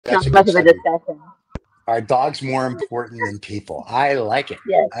that's not a much good of a subject. discussion. Are dogs more important than people? I like it.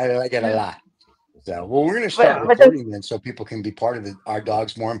 Yes. I like it a lot. So, well, we're going to But, start but there's, recording then, so people can be part of it. Are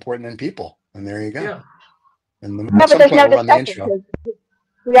dogs more important than people? And there you go. Yeah. And no, at but some there's point, no we'll run the discussion intro. because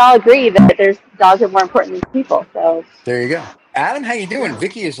we all agree that there's dogs are more important than people. So There you go. Adam, how you doing?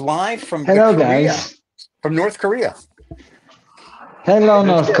 Vicky is live from the Hello, Korea, guys. from North Korea. Hello,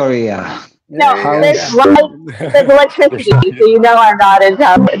 North Korea. no, There you there's go. light, there's electricity, so you know I'm not in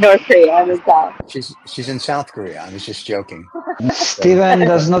North Korea. I'm in South. She's in South Korea. I was just joking. Steven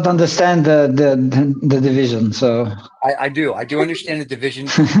does not understand the division, so I do understand the division,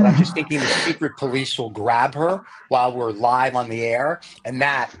 but I'm just thinking the secret police will grab her while we're live on the air, and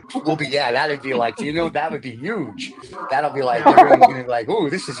that will be that'd be like, that would be huge. That'll be like everyone's gonna be like, oh,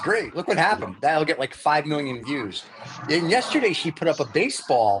 this is great. Look what happened. That'll get like 5 million views. And yesterday she put up a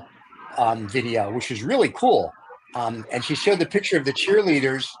baseball video, which was really cool. And she showed the picture of the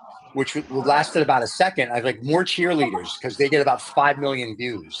cheerleaders, which lasted about a second. I was like, more cheerleaders, because they get about 5 million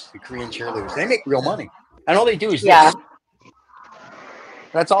views. The Korean cheerleaders, they make real money, and all they do is this.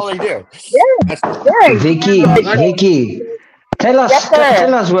 That's all they do. Vicky, tell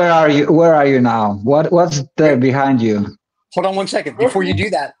us where are you now? What's there behind you? Hold on one second. Before you do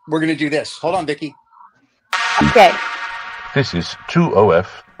that, we're going to do this. Hold on, Vicky. Okay. This is 2OF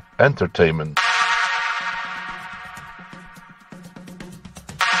Entertainment.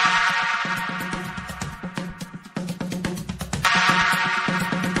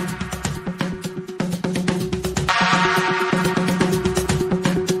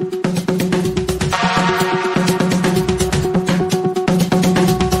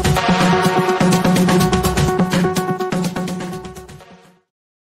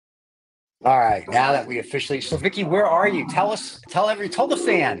 All right, now that we officially, so Vicky, where are you? Tell the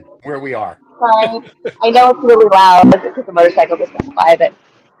fan where we are. Sorry, I know it's really loud because the motorcycle just went by, but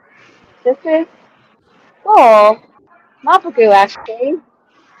this is Mapuku, actually.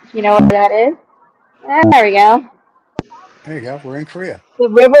 If you know what that is. There we go. There you go. We're in Korea. The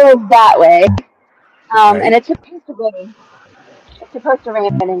river is that way, Right. and it's supposed to rain. It's supposed to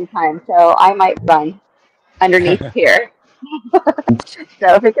rain at any time, so I might run underneath here.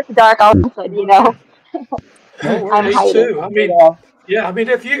 So if it gets dark, all of a sudden, No I'm Me hiding. too. I mean,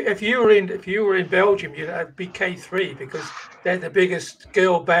 if you were in Belgium, you'd be K3 because they're the biggest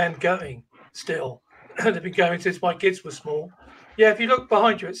girl band going still. They've been going since my kids were small. Yeah, if you look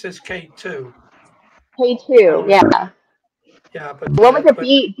behind you, it says K2. K2, yeah. Yeah, but what was it?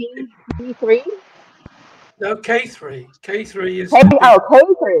 B3? No, K3. K3 is K3. Oh,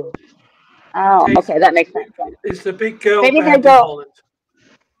 K3 okay, that makes sense. It's the big girl Maybe band in Holland.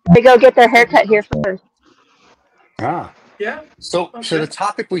 They go get their haircut here first. Ah. Yeah. So the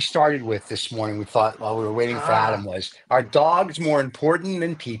topic we started with this morning, we thought while we were waiting for Adam, was: are dogs more important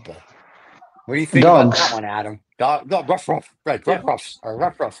than people? What do you think about that one, Adam? Dog, rough, right? Rough.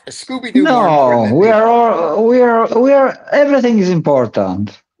 A Scooby-Doo. No, we are. Everything is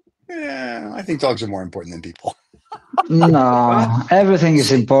important. Yeah, I think dogs are more important than people. No, everything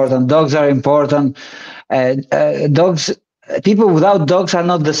is important. Dogs are important. People without dogs are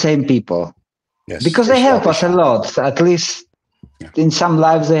not the same people. Yes, because they help us a lot. At least in some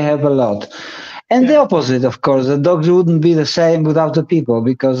lives they help a lot. And the opposite, of course, the dogs wouldn't be the same without the people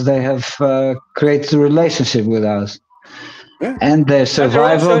because they have created a relationship with us. Yeah. And their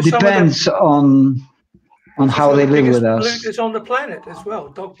survival depends on how they live with us. Polluters on the planet as well.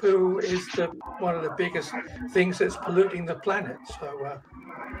 Dog poo is one of the biggest things that's polluting the planet. So,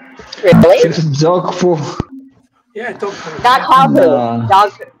 really? Dog poo. Yeah, dog poo. Not cow poo.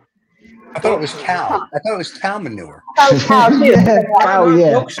 Dog poo. I thought it was cow. I thought it was cow manure. I thought it was cow too. Yeah, cow,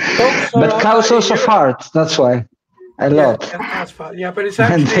 yeah. Dogs but cows also fart. That's why. A lot. Yeah, but it's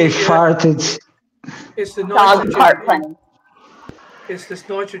actually and they fart. It's the dog fart plenty. It's this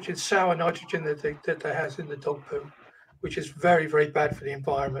nitrogen, sour nitrogen that they has in the dog poo, which is very, very bad for the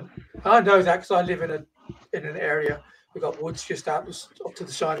environment. I know that because I live in an area. We've got woods just up to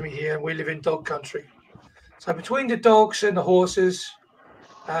the side of me here, and we live in dog country. So between the dogs and the horses,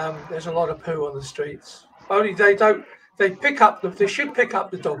 there's a lot of poo on the streets. Only they don't. They should pick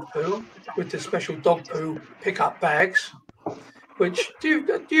up the dog poo with the special dog poo pickup bags. Which do you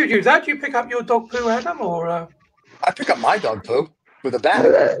do that? Do you pick up your dog poo, Adam, or? I pick up my dog poo with a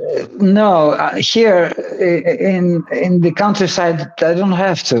bag. No, here in the countryside, I don't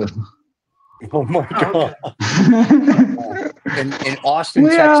have to. Oh my God! In Austin,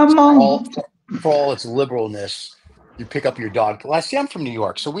 Texas, for all its liberalness, You pick up your dog. Well, see, I'm from New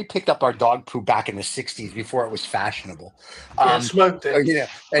York, so we picked up our dog poo back in the '60s before it was fashionable. Smoked it.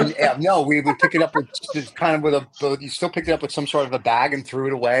 And no, we would pick it up with just kind of you still picked it up with some sort of a bag and threw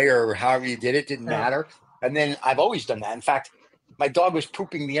it away, or however you did it, didn't matter. And then I've always done that. In fact, my dog was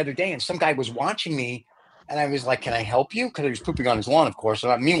pooping the other day, and some guy was watching me. And I was like, "Can I help you?" Because he was pooping on his lawn, of course.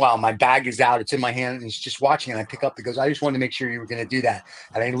 And meanwhile, my bag is out; it's in my hand, and he's just watching. And I pick up. He goes, "I just wanted to make sure you were going to do that."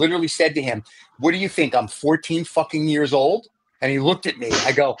 And I literally said to him, "What do you think? I'm 14 fucking years old?" And he looked at me.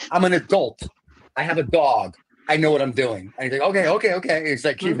 I go, "I'm an adult. I have a dog. I know what I'm doing." And he's like, "Okay." He's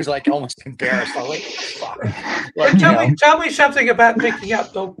like, he was like almost embarrassed. I was like, "Fuck." Like, tell me something about picking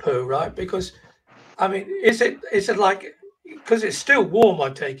up dog poo, right? Because, I mean, is it like? Because it's still warm, I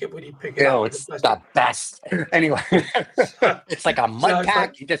take it, when you pick it up. It's the best. Anyway, it's like a mud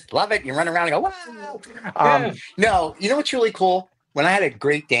pack. You just love it. You run around and go, wow. No, you know what's really cool? When I had a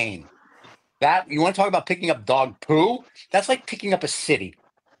Great Dane, you want to talk about picking up dog poo? That's like picking up a city.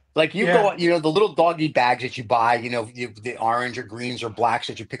 Like you go, the little doggy bags that you buy, the orange or greens or blacks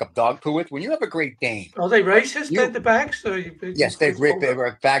that you pick up dog poo with. When you have a Great Dane, are they racist? The bags? Yes, bags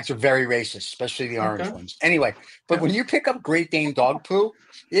are very racist, especially the orange ones. Anyway, but when you pick up Great Dane dog poo,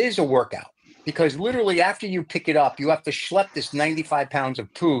 it is a workout because literally after you pick it up, you have to schlep this 95 pounds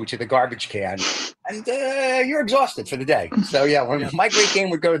of poo to the garbage can, and you're exhausted for the day. So when my Great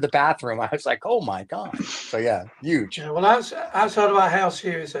Dane would go to the bathroom, I was like, "Oh my god!" So huge. Yeah, well, outside of our house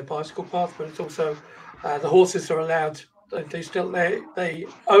here is a bicycle path, but it's also the horses are allowed. They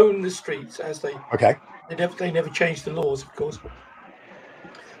own the streets as they. Okay. They never change the laws, of course.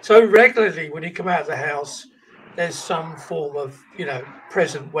 So regularly, when you come out of the house, there's some form of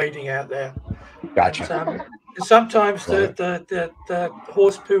present waiting out there. Gotcha. And sometimes the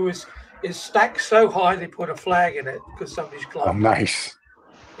horse poo is stacked so high they put a flag in it because somebody's climbed. Oh, nice.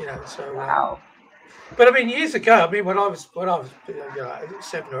 So wow. But I mean, years ago, when I was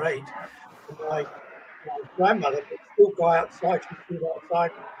 7 or 8, my grandmother would still go outside. She'd go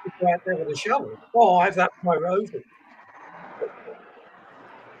outside, she'd go out there with a shovel. Oh, I have that for my roses.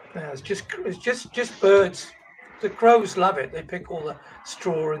 It's just birds. The crows love it. They pick all the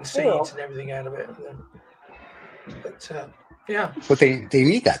straw and seeds and everything out of it. But they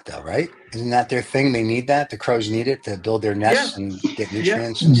need that though, right? Isn't that their thing? They need that. The crows need it to build their nests and get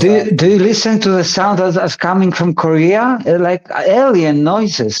nutrients. And do you listen to the sound that's coming from Korea? Like alien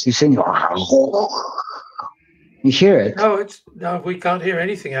noises. You think, you hear it? No, we can't hear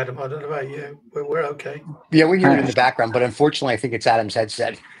anything, Adam. I don't know about you. We're okay. Yeah, we hear it in the background, but unfortunately, I think it's Adam's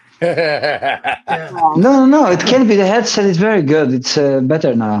headset. No, it can be the headset. It's very good. It's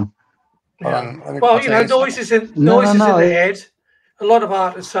better now. Well, noises in the head. A lot of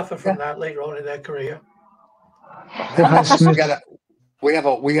artists suffer from that later on in their career. We have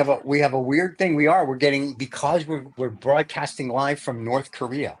a weird thing. We're getting, because we're broadcasting live from North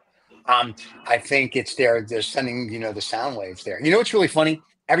Korea. I think it's they're sending the sound waves there. What's really funny?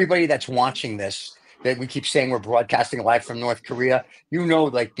 Everybody that's watching this, that we keep saying we're broadcasting live from North Korea,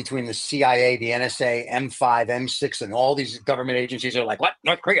 like between the CIA, the NSA, M5, M6, and all these government agencies are like, what?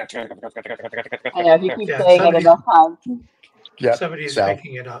 North Korea? I know, you keep saying it enough times. Yeah, somebody is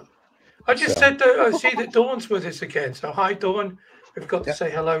picking it up. I just said that I see that Dawn's with us again. So hi, Dawn. We've got to say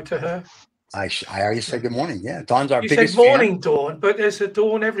hello to her. I already said good morning. Yeah, Dawn's our biggest fan. You said morning, Dawn, but there's a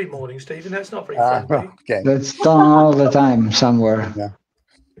Dawn every morning, Stephen. That's not very friendly. Okay. That's Dawn all the time somewhere. Yeah.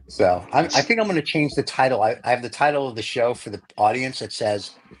 So I think I'm going to change the title. I have the title of the show for the audience that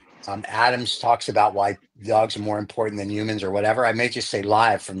says Adams talks about why dogs are more important than humans or whatever. I may just say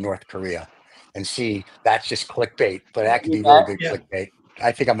live from North Korea and see. That's just clickbait, but that could be really good clickbait.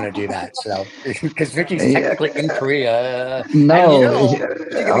 I think I'm going to do that. So because Vicky's technically in Korea. No,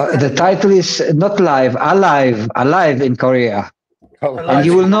 the title is not live, alive in Korea. And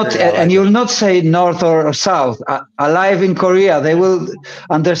you will not say north or south. Alive in Korea, they will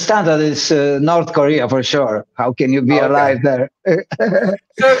understand that it's North Korea for sure. How can you be alive there?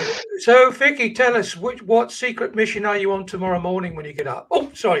 So Vicky, tell us what secret mission are you on tomorrow morning when you get up?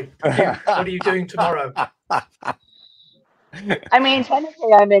 Oh, sorry. What are you doing tomorrow? I mean,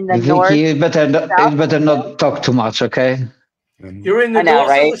 technically, I'm in the north. Vicky, you better not talk too much, okay? You're in the north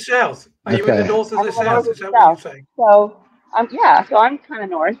or the south. Are you in the north or the south? Is that what you're saying? So I'm kind of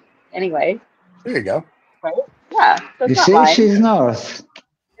north anyway. There you go. Right? Yeah. So you see, she's north.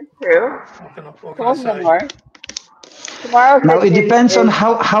 It's true. What can I say? North. Tomorrow. Now it depends on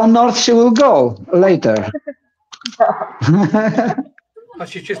how north she will go later.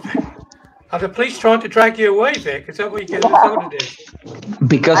 Are the police trying to drag you away, Vic? Is that what it is?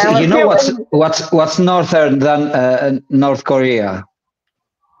 Because you know what's northern than North Korea?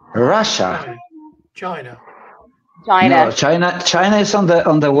 Russia. China. China. No, China is on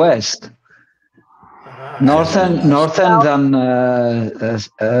the west. Northern than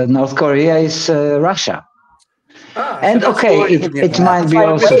North Korea is Russia. And so okay, it might be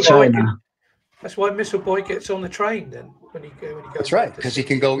also China. That's why Missile Boy gets on the train then when he goes. That's right, because he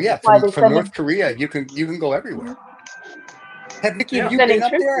can go. Yeah, That's from North Korea, you can go everywhere. Vicky, have you Sending been up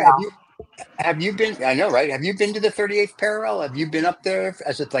troops there? now. Have you been? I know, right? Have you been to the 38th parallel? Have you been up there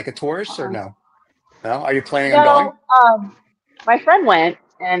as it's like a tourist or no? No, are you planning on going? My friend went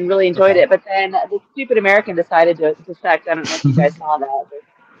and really enjoyed it, but then the stupid American decided to defect. I don't know if you guys saw that. The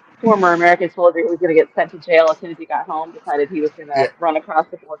former American soldier who was going to get sent to jail as soon as he got home decided he was going to run across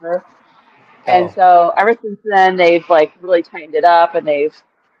the border. And so ever since then, they've like really tightened it up and they've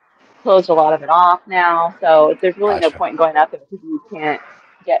closed a lot of it off now. So there's really no point in going out there because you can't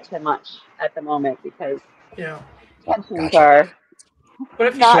get to much at the moment because tensions are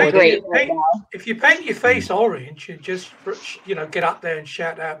not great right now. If you paint your face orange and just get up there and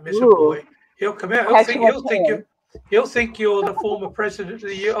shout out "Missile Boy," he'll come out. He'll think you're the former president of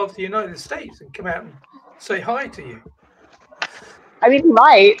the United States and come out and say hi to you. I mean, he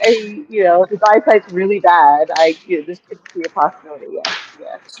might. If his eyesight's really bad, this could be a possibility.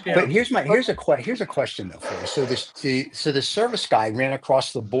 Yeah. But here's a question though for you. So the service guy ran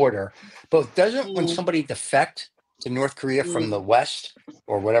across the border, but doesn't when somebody defect to North Korea from the West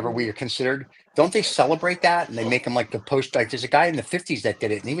or whatever we are considered, don't they celebrate that and they make him like the post? Like there's a guy in the 50s that did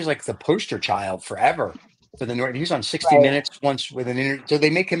it, and he was like the poster child forever for the North. He was on 60 Minutes once with an interview. Do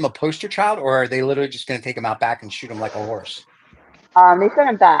they make him a poster child, or are they literally just going to take him out back and shoot him like a horse? They sent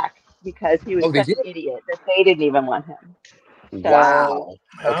him back because he was such an idiot that they didn't even want him. So, wow.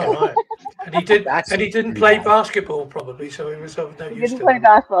 Okay. Right. And he did. And he didn't play basketball probably, so he was of no use. He didn't play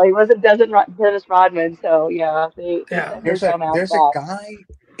basketball. He wasn't Dennis Rodman. So there's a guy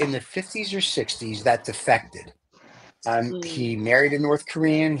in the 50s or 60s that defected. He married a North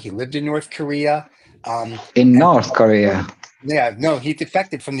Korean. He lived in North Korea. North Korea. Yeah, no, he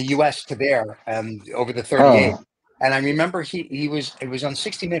defected from the U.S. to there over the 38. And I remember it was on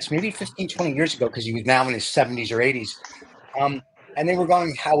 60 Minutes, maybe 15, 20 years ago, because he was now in his 70s or 80s. And they were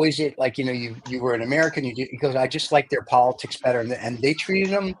going, how is it? Like, you were an American. He goes, I just like their politics better. And they treated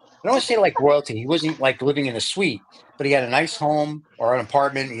him, I don't want to say like royalty. He wasn't like living in a suite, but he had a nice home or an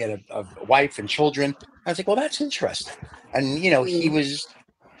apartment. He had a wife and children. I was like, well, that's interesting. And, he was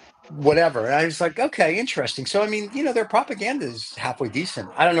whatever. And I was like, okay, interesting. So, I mean, their propaganda is halfway decent.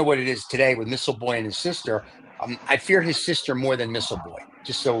 I don't know what it is today with Missile Boy and his sister. I fear his sister more than Missile Boy,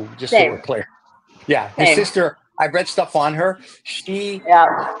 just so we're clear. Yeah, his sister, I read stuff on her.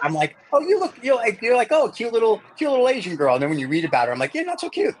 I'm like, oh, you're like, oh, cute little Asian girl. And then when you read about her, I'm like, yeah, not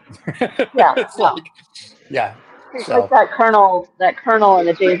so cute. Yeah. It's like, yeah. It's like that colonel in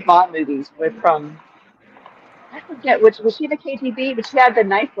the James Bond movies from, I forget which, was she the KGB? But she had the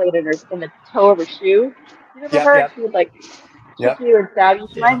knife blade in the toe of her shoe. You remember her? Yep. She would like kick you and stab you.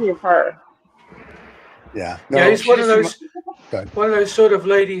 She reminded me of her. Yeah. It's one of those sort of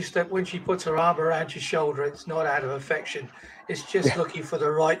ladies that when she puts her arm around your shoulder, it's not out of affection. It's just looking for the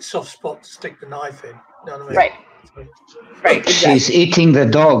right soft spot to stick the knife in. You know what I mean? Right. Exactly. She's eating the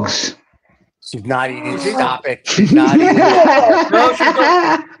dogs. She's not eating. Stop it. She's not eating. No,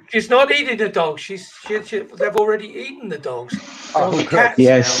 she's not eating the dogs. They've already eaten the dogs. Oh, cats.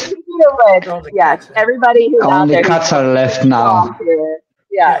 Yes. Yes. Everybody who's out there. Only cats are left now.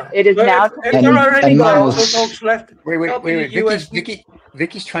 Yeah, it is now. If there are any dogs left. Wait.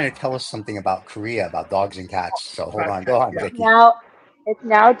 Vicky's trying to tell us something about Korea, about dogs and cats. So hold on. Go on, Vicky. It's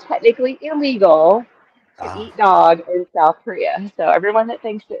now technically illegal to eat dog in South Korea. So everyone that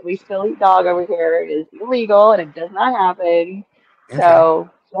thinks that we still eat dog over here is illegal and it does not happen. Okay. So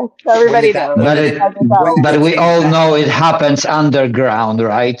just so everybody knows. But we all know it happens underground,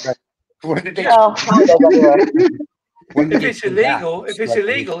 right? When did they? If it's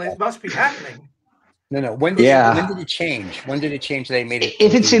illegal, it must be happening. No. When did it change? When did it change? They made it.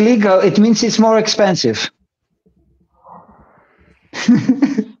 If it's illegal, it means it's more expensive.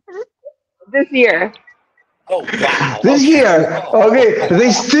 This year. Oh wow! This year, okay.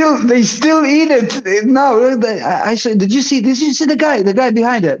 They still eat it. No, I said, did you see the guy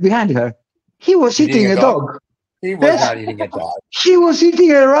behind her? He was eating a dog. He was not eating a dog. He was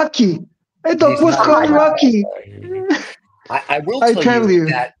eating a Rocky. A dog was called Rocky. I will tell you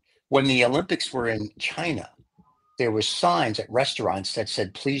that when the Olympics were in China, there were signs at restaurants that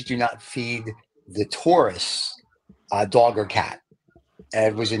said, please do not feed the tourists dog or cat. And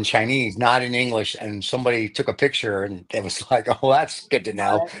it was in Chinese, not in English. And somebody took a picture and it was like, oh, that's good to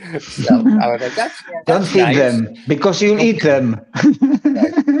know. So I was like, that's don't feed them because you'll eat them.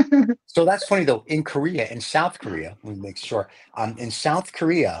 Right. So that's funny though. In Korea, in South Korea, let me make sure. In South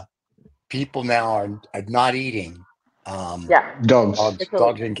Korea, people now are not eating Yeah, Dogs. it's illegal.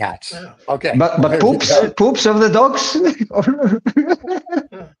 dogs and cats. Yeah. Okay, But well, there you poops go. poops of the dogs.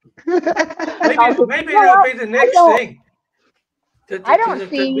 Yeah. Maybe You know that'll what? be the next thing I don't that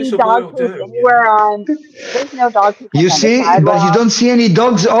see Whistleblower dog will poop do. You know? anywhere on. There's no dog poop like You on the see, but you sidewalk. don't see any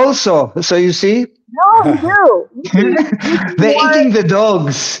dogs also. So you see, No, you do. You see they're more. eating the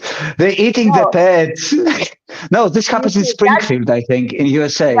dogs. They're eating the No, pets. No, this you happens in see that's Springfield, I think, in yeah,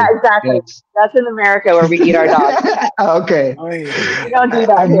 USA. exactly. Yes. That's in America where we eat our dogs. Okay. We don't do I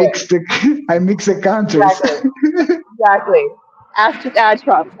that here. mixed the I mix the countries. Exactly. Exactly. Ask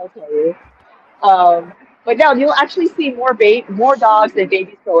Trump, I'll tell you. But no, you'll actually see more dogs and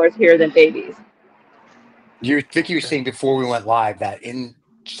baby strollers here than babies. Vicky was Okay. saying before we went live that in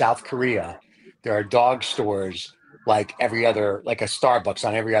South Korea, there are dog stores like every other, like a Starbucks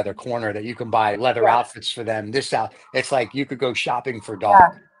on every other corner that you can buy leather Yeah, outfits for them. This out, it's like you could go shopping for yeah. dog.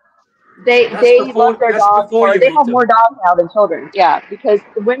 They love their That's dogs before more. you They eat have more them. dogs now than children. Yeah, because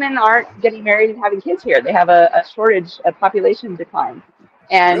the women aren't getting married and having kids here. They have a shortage, a population decline,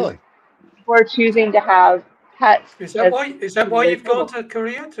 and Really? we're choosing to have pets as Is that you know, why their you've gone table. to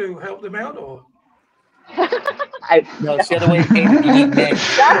Korea to help them out, or? No, No, it's the other way, David. You need men.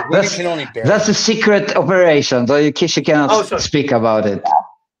 that's Women That's can only bear that's a them. secret operation, though you cannot Oh, sorry. speak about it.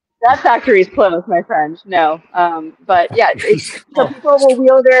 that factory is closed, my friend. No, but yeah, it's so Oh, people will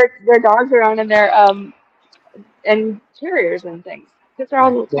wheel their dogs around in their and terriers and things because they're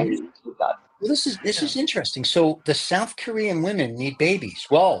all right. little Well, tiny cute dogs. this Yeah. is interesting. So the South Korean women need babies.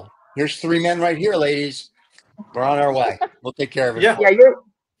 Well, here's three men right here, ladies. We're on our way. We'll take care of it Yeah. for Yeah, you.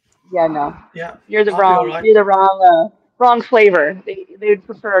 no, Yeah. you're the I'll be all wrong right. you're the wrong flavor. They would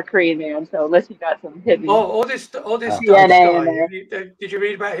prefer a Korean man. So unless you got some hidden Oh, all this Oh, Dutch DNA in guy. there, Did you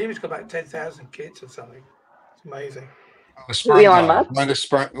read about him? He's got about 10,000 kids or something. It's amazing. a who sperm Elon donor. Musk. One of the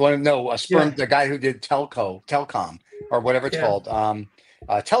sperm. One no, a sperm. Yeah. The guy who did Telcom, or whatever it's Yeah. called.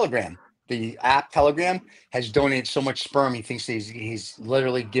 Telegram. The app Telegram has donated so much sperm. He thinks he's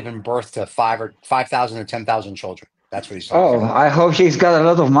literally given birth to 5,000 or 10,000 children. That's what he's talking Oh, about. I hope he's got a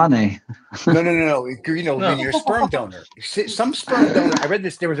lot of money. No. You know, when No. you're a sperm donor, some sperm donor. I read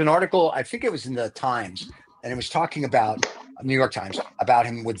this. There was an article. I think it was in the Times, and it was talking about New York Times about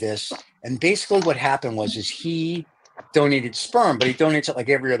him with this. And basically, what happened is he donated sperm, but he donates it like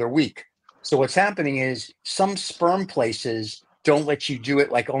every other week. So what's happening is some sperm places don't let you do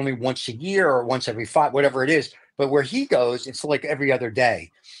it like only once a year or once every five, whatever it is. But where he goes, it's like every other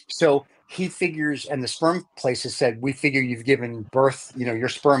day. So he figures, and the sperm places said, we figure you've given birth, you know, your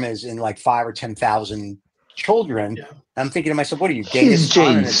sperm is in like 5 or 10,000 children. Yeah. I'm thinking to myself, what are you, His Genghis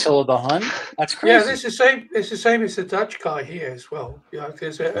Khan and genes. Attila the Hun? That's Yeah, crazy. it's the same. It's the same as the Dutch guy here as well. You know,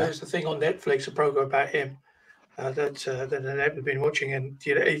 there's a thing on Netflix, a program about him that I've been watching, and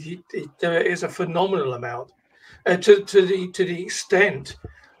you know, there is a phenomenal amount, to the extent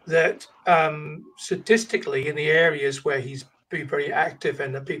that statistically in the areas where he's been very active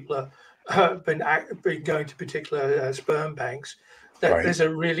and the people are been going to particular sperm banks, that Right. there's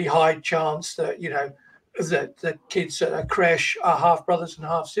a really high chance that that the kids at a creche are half brothers and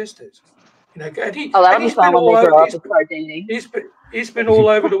half sisters. You know, Oh, that'll be he's been fun when all they over. grow up and start dating. He's been all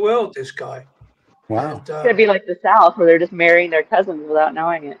over the world. This guy, Wow. and It's gonna be like the South where they're just marrying their cousins without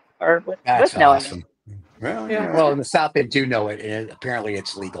knowing it or That's with knowing it. awesome. Well, yeah, well, in the South, they do know it, and apparently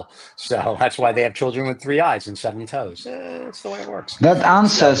it's legal. So that's why they have children with 3 eyes and 7 toes. That's the way it works. That So,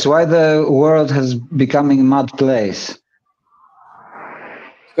 answers why the world has becoming a mad place.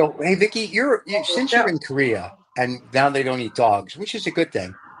 hey, Vicky, since you're yeah. in Korea and now they don't eat dogs, which is a good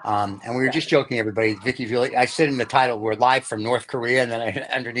thing. And we were Yeah. just joking, everybody. Vicky's really. I said in the title, we're live from North Korea, and then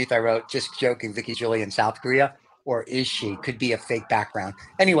underneath I wrote, just joking. Vicky's really in South Korea, or is she? Could be a fake background.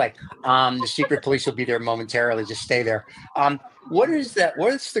 Anyway, the secret police will be there momentarily. Just stay there. What is that?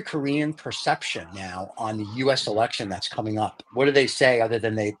 What is the Korean perception now on the U.S. election that's coming up? What do they say other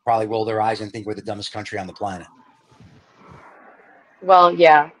than they probably roll their eyes and think we're the dumbest country on the planet? Well,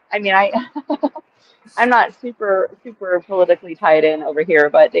 yeah. I mean, I'm not super politically tied in over here,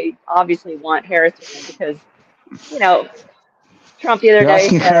 but they obviously want Harris to win because you know Trump the other You're day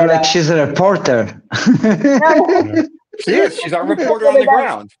asking her said like she's a reporter. no. She is. She's our He said reporter the on other the day.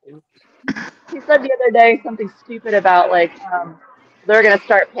 ground. He said the other day something stupid about like they're going to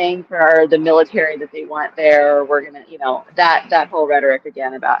start paying for the military that they want there. Or we're going to, that whole rhetoric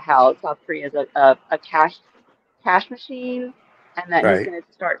again about how South Korea is a cash machine, and that he's Right. going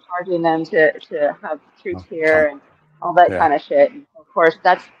to start charging them to have troops Oh, here Trump. and all that Yeah. kind of shit. And of course,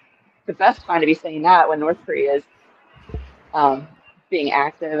 that's the best time to be saying that when North Korea is um, being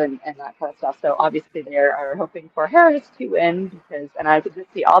active and that kind of stuff. So obviously they are hoping for Harris to win because, and I could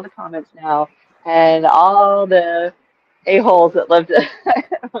just see all the comments now and all the a-holes that love to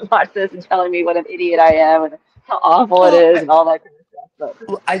watch this and telling me what an idiot I am and how awful it is and all that kind of stuff.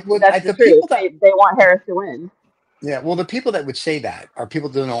 But that's the truth. They want Harris to win. Yeah, well, the people that would say that are people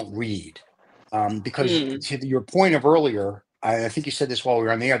that don't read. Because to your point of earlier, I think you said this while we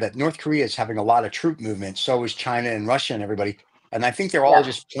were on the air, that North Korea is having a lot of troop movement. So is China and Russia and everybody. And I think they're all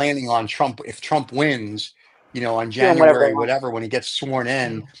just planning on Trump. If Trump wins, on January, whatever, when he gets sworn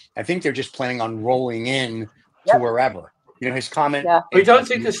in, I think they're just planning on rolling in to wherever. His comment. Yeah. But you don't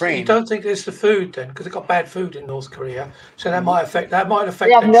think there's the food then, because they've got bad food in North Korea, so that might affect. They have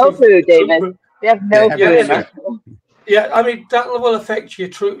no food, David. They have no food. Yeah, I mean that will affect your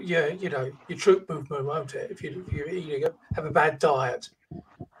troop, your troop movement, won't it? If you have a bad diet.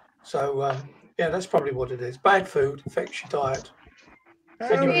 So that's probably what it is. Bad food affects your diet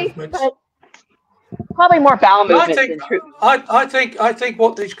and your movements. Probably more bowel movements than troop. I think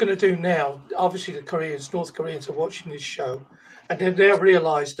what he's going to do now. Obviously, North Koreans are watching this show, and then they'll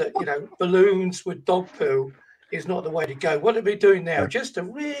realise that balloons with dog poo is not the way to go. What they'll be doing now, just to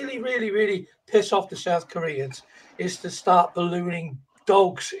really, really, really piss off the South Koreans, is to start ballooning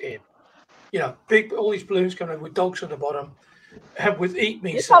dogs in. Big all these balloons coming in with dogs on the bottom, and with eat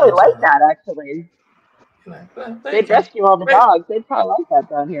me. They probably like that actually. They'd rescue all the dogs. They'd probably like that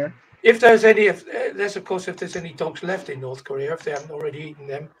down here. If there's any, if there's any dogs left in North Korea, if they haven't already eaten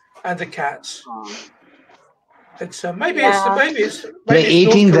them, and the cats. It's maybe it's they're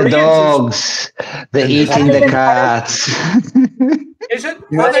eating the dogs. They're eating the cats. Is it?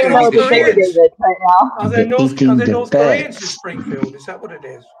 Are they North Koreans? Are they North Koreans in Springfield? Is that what it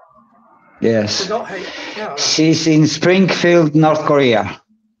is? Yes. She's in Springfield, North Korea.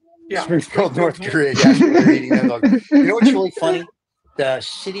 Yeah. Springfield, North Korea. Yeah, they're eating their dogs. You know what's really funny? The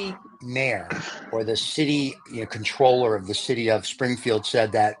city mayor or the city controller of the city of Springfield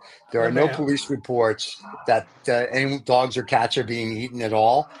said that there are no police reports that any dogs or cats are being eaten at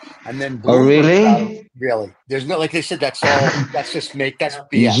all. And then really? Really? There's no, like they said, that's BS.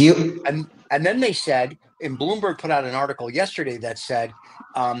 And then they said, and Bloomberg put out an article yesterday that said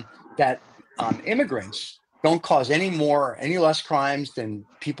that immigrants don't cause any less crimes than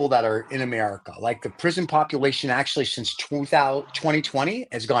people that are in America. Like the prison population actually since 2020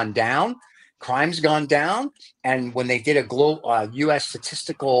 has gone down. Crime's gone down. And when they did a global U.S.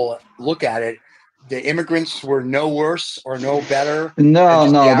 statistical look at it, the immigrants were no worse or no better. No,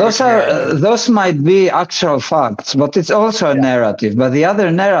 those might be actual facts, but it's also a narrative. But the other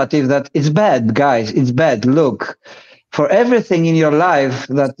narrative that it's bad, guys, it's bad. Look. For everything in your life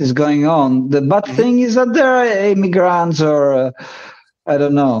that is going on, the bad thing is that there are immigrants or I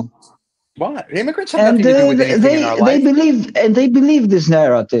don't know. What? Immigrants have nothing to do with anything in our life. They believe this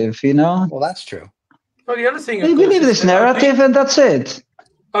narrative, Well, that's true. Well, the other thing they believe this narrative, and that's it.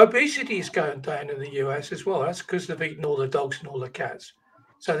 Obesity is going down in the US as well. That's because they've eaten all the dogs and all the cats.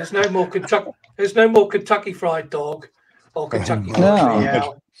 So there's no more Kentucky Fried Dog or Kentucky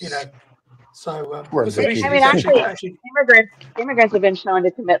Fried So, actually, immigrants have been shown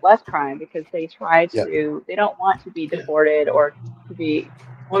to commit less crime because they try to. They don't want to be deported or to be.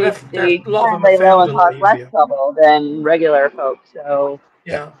 Well, they lay low and cause less trouble than regular folks. So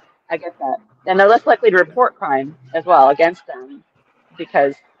I get that, and they're less likely to report crime as well against them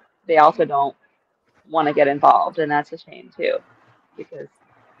because they also don't want to get involved, and that's a shame too, because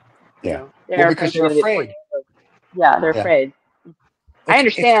because they're afraid. They're afraid. I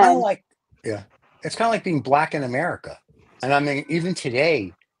understand. It's kind of like being black in America. And I mean, even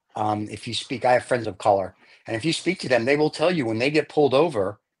today, if you speak, I have friends of color, and if you speak to them, they will tell you when they get pulled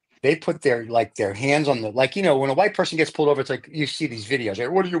over, they put their hands on the, when a white person gets pulled over, it's like, you see these videos,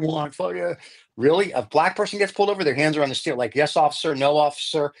 like, what do you want? Fuck yeah. Really? A black person gets pulled over, their hands are on the steering, like, yes, officer, no,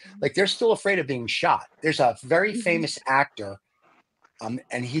 officer. Like, they're still afraid of being shot. There's a very famous actor,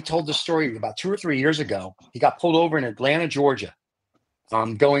 and he told the story about 2 or 3 years ago. He got pulled over in Atlanta, Georgia.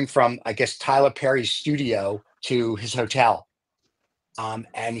 Going from, I guess, Tyler Perry's studio to his hotel. And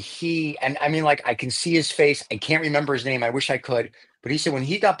I mean, like, I can see his face. I can't remember his name. I wish I could. But he said when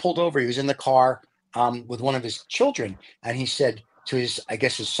he got pulled over, he was in the car with one of his children. And he said to his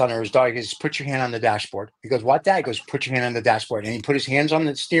son or his daughter, he goes, put your hand on the dashboard. He goes, what, Dad? He goes, put your hand on the dashboard. And he put his hands on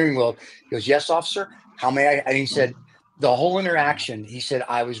the steering wheel. He goes, yes, officer. How may I? And he said, the whole interaction, he said,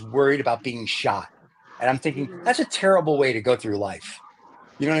 I was worried about being shot. And I'm thinking, that's a terrible way to go through life.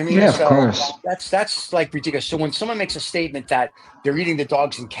 You know what I mean? Yeah, of course. That's like ridiculous. So when someone makes a statement that they're eating the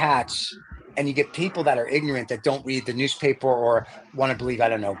dogs and cats, and you get people that are ignorant that don't read the newspaper or want to believe, I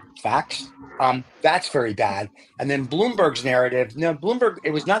don't know, facts. That's very bad. And then Bloomberg's narrative. No, Bloomberg.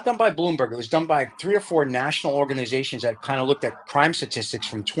 It was not done by Bloomberg. It was done by 3 or 4 national organizations that kind of looked at crime statistics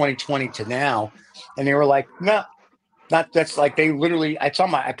from 2020 to now, and they were like, no, not. That's like they literally. I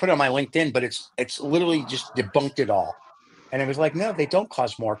put it on my LinkedIn, but it's literally just debunked it all. And it was like, no, they don't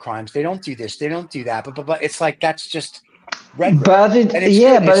cause more crimes. They don't do this. They don't do that. But it's like that's just rhetoric. But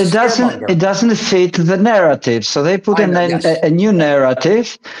it doesn't fit the narrative. So they put in a new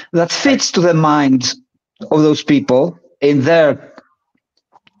narrative that fits to the minds of those people in their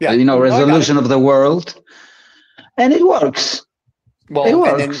resolution of the world, and it works. Well, it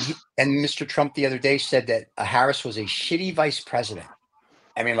works. And Mr. Trump the other day said that Harris was a shitty vice president.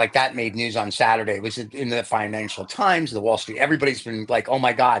 I mean, like that made news on Saturday. It was in the Financial Times, the Wall Street. Everybody's been like, "Oh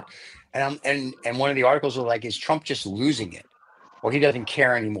my God!" And one of the articles was like, "Is Trump just losing it, or he doesn't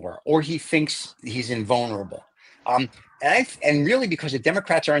care anymore, or he thinks he's invulnerable?" And really, because the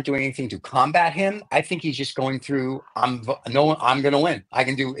Democrats aren't doing anything to combat him, I think he's just going through. I'm going to win. I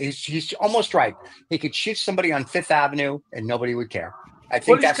can do. He's almost right. He could shoot somebody on Fifth Avenue, and nobody would care. I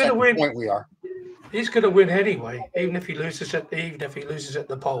think that's the point we are. He's going to win anyway, even if he loses at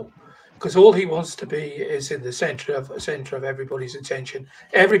the poll, because all he wants to be is in the center of everybody's attention.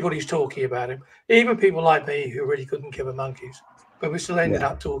 Everybody's talking about him, even people like me who really couldn't give a monkeys, but we still ended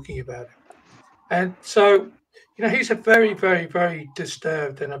up talking about him. And so, he's a very, very, very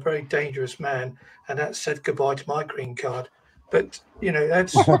disturbed and a very dangerous man, and that said goodbye to my green card. But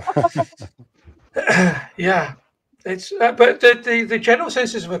that's yeah. It's but the general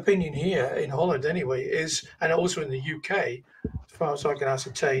census of opinion here in Holland anyway is, and also in the UK, as far as I can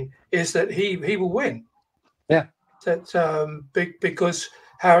ascertain, is that he will win. Yeah. That because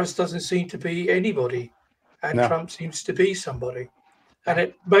Harris doesn't seem to be anybody, and Trump seems to be somebody, and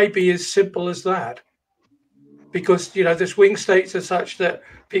it may be as simple as that. Because the swing states are such that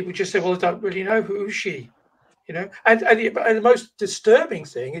people just say, "Well, I don't really know who's she." And the most disturbing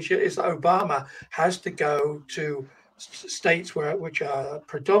thing is that Obama has to go to states which are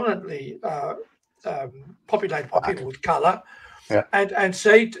predominantly populated by people with color, and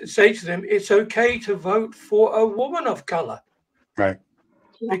say to them it's okay to vote for a woman of color, right?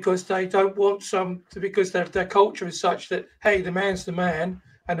 Because they don't want because their culture is such that, hey, the man's the man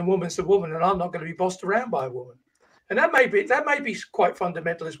and the woman's the woman, and I'm not going to be bossed around by a woman. And that may be quite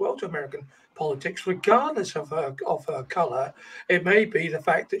fundamental as well to American politics, regardless of her color. It may be the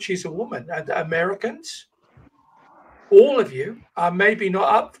fact that she's a woman, and Americans, all of you, are maybe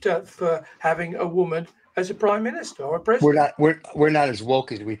not up for having a woman as a prime minister or a president. We're not as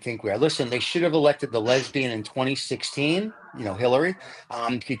woke as we think we are. Listen, they should have elected the lesbian in 2016, Hillary,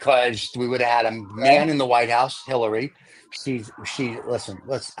 because we would have had a man in the White House, Hillary. Listen,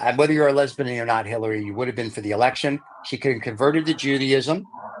 whether you're a lesbian or not, Hillary, you would have been for the election. She could have converted to Judaism,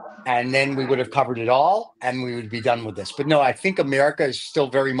 and then we would have covered it all, and we would be done with this. But no, I think America is still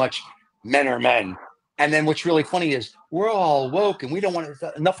very much men are men. And then what's really funny is we're all woke, and we don't want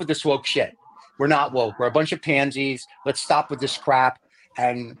enough of this woke shit. We're not woke. We're a bunch of pansies. Let's stop with this crap.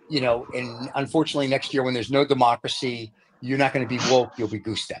 And and unfortunately, next year when there's no democracy, you're not going to be woke. You'll be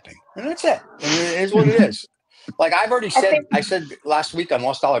goose stepping, and that's it. And it is what it is. Like I've already said, I said last week on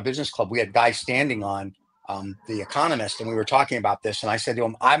Lost Dollar Business Club, we had guys standing on The Economist, and we were talking about this. And I said to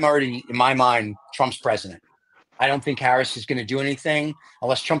him, I'm already, in my mind, Trump's president. I don't think Harris is going to do anything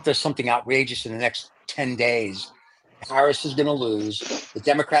unless Trump does something outrageous in the next 10 days. Harris is going to lose. The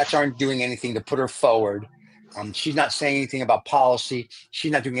Democrats aren't doing anything to put her forward. She's not saying anything about policy.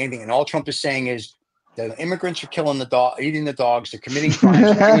 She's not doing anything. And all Trump is saying is, the immigrants are killing the dog, eating the dogs. They're committing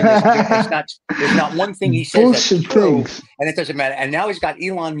crimes. They're doing this. There's not one thing he says that's true, and it doesn't matter. And now he's got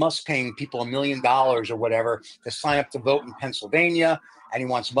Elon Musk paying people $1 million or whatever to sign up to vote in Pennsylvania, and he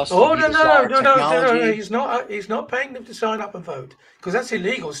wants Musk. Oh no! He's not paying them to sign up and vote because that's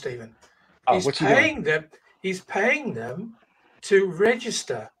illegal, Stephen. He's paying them. He's paying them to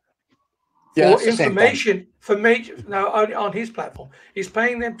register for information on his platform. He's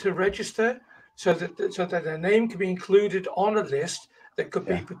paying them to register. So that their name can be included on a list that could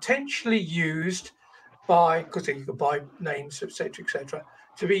be potentially used because you could buy names, etc.,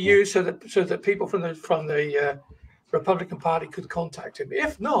 to be used so that people from the Republican Party could contact him.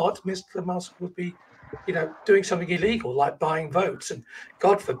 If not, Mr. Musk would be, doing something illegal like buying votes, and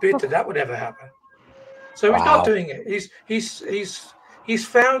God forbid that would ever happen. So he's not doing it. He's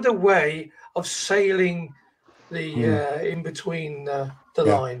found a way of sailing the in between the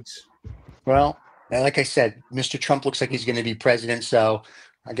lines. Well, like I said, Mr. Trump looks like he's going to be president, so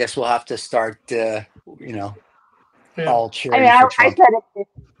I guess we'll have to start, all cheering for Trump. I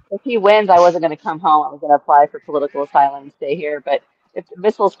said if he wins, I wasn't going to come home. I was going to apply for political asylum and stay here. But if the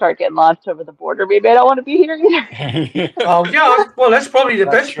missiles start getting launched over the border, maybe I don't want to be here either. Oh yeah, well that's probably the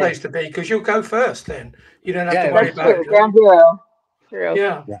That's best true. place to be because you'll go first. Then you don't have Yeah, to it'd worry be That's about true. it. Ground zero. True.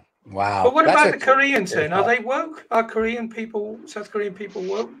 Yeah. Yeah. Wow. But what That's about a the Koreans great then? Are thought. they woke? Are Korean people, South Korean people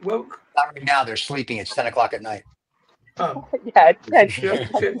woke? Not right now. They're sleeping. It's 10 o'clock at night. Oh, Yeah, yeah. it's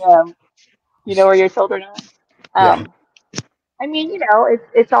 10 p.m. You know where your children are? Yeah. I mean,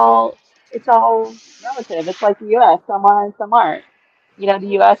 it's all relative. It's like the U.S. Some are and some aren't. The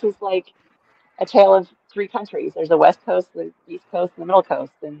U.S. is like a tale of three countries. There's the West Coast, the East Coast, and the Middle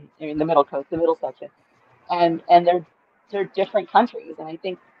Coast, and I mean the Middle Coast, the middle section, and they're different countries. And I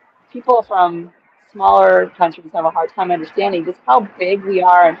think people from smaller countries have a hard time understanding just how big we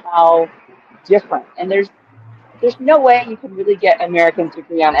are and how different. And there's no way you can really get Americans to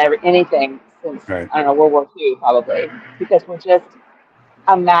agree on anything since Right. I don't know World War II probably because we're just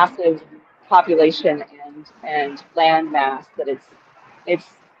a massive population and land mass that it's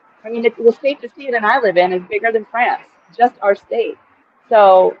I mean the state the state that I live in is bigger than France, just our state.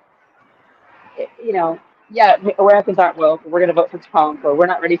 So yeah, Americans aren't woke. We're going to vote for Trump, or we're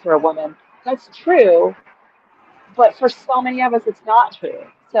not ready for a woman. That's true, but for so many of us, it's not true.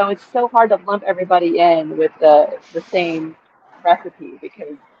 So it's so hard to lump everybody in with the same recipe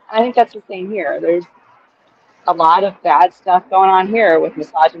because I think that's the same here. There's a lot of bad stuff going on here with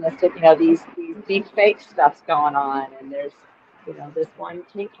misogynistic, these deep fake stuff's going on, and there's this one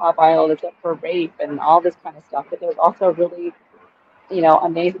K-pop idol that's up for rape and all this kind of stuff. But there's also really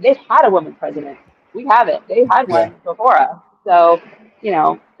amazing. They've had a woman president. We haven't. They had Yeah. one before us. So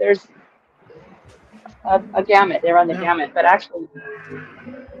there's a gamut. They run the Yeah. gamut. But actually,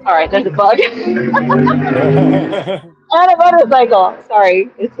 all right, there's a bug Welcome, and a motorcycle. Sorry,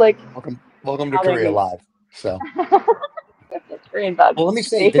 it's like welcome to bothering Korea me. Live. So, The Korean bug. well, let me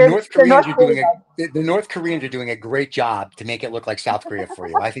say They the fear North the Koreans North are Korean doing bug. the North Koreans are doing a great job to make it look like South Korea for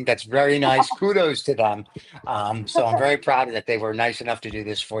you. I think that's very nice. Kudos to them. So I'm very proud that they were nice enough to do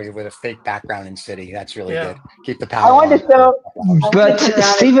this for you with a fake background in city. That's really Yeah. good. Keep the I power wanted on to for show. a couple hours. I wanted But to turn around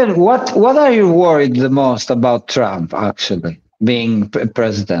and Stephen, what are you worried the most about Trump actually being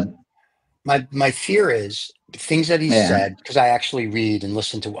president? My fear is things that he Yeah. said, because I actually read and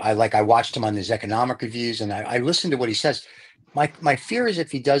listen to I watched him on his economic reviews and I listen to what he says. My fear is if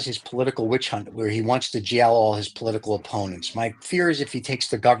he does his political witch hunt where he wants to jail all his political opponents. My fear is if he takes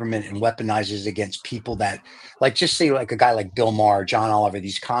the government and weaponizes against people that like just say like a guy like Bill Maher, John Oliver,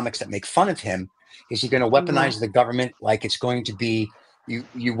 these comics that make fun of him. Is he going to weaponize the government like it's going to be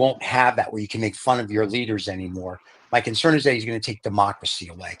you won't have that where you can make fun of your leaders anymore. My concern is that he's going to take democracy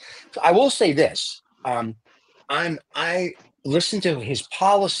away. So I will say this. I listen to his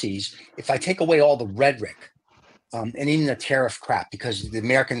policies. If I take away all the rhetoric and even the tariff crap, because the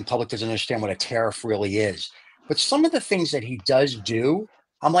American public doesn't understand what a tariff really is. But some of the things that he does do,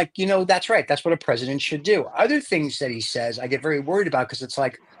 I'm like, that's right. That's what a president should do. Other things that he says, I get very worried about because it's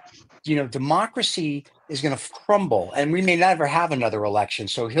like, democracy is going to crumble and we may never have another election.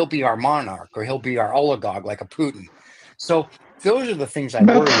 So he'll be our monarch or he'll be our oligarch like a Putin. So those are the things I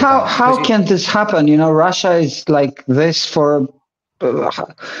But worry about. how can this happen? Russia is like this for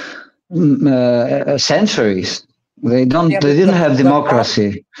centuries. They didn't have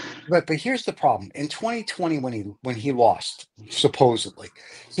democracy. But here's the problem. In 2020, when he lost, supposedly,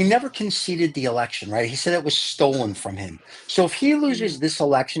 he never conceded the election, right? He said it was stolen from him. So if he loses this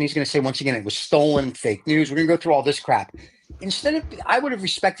election, he's going to say once again it was stolen, fake news. We're going to go through all this crap. Instead of, I would have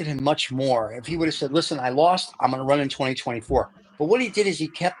respected him much more if he would have said, "Listen, I lost. I'm going to run in 2024." But what he did is he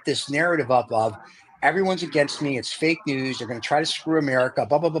kept this narrative up of everyone's against me. It's fake news. They're going to try to screw America.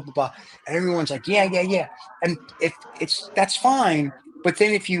 Blah blah blah blah blah. And everyone's like, "Yeah, yeah, yeah." And if that's fine. But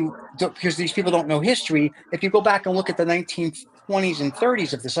then if you don't, because these people don't know history, if you go back and look at the 1920s and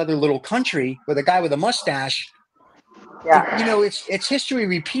 30s of this other little country with a guy with a mustache, it's history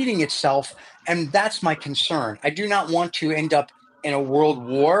repeating itself. And that's my concern. I do not want to end up in a world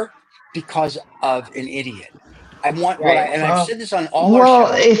war because of an idiot. I want and I've said this on all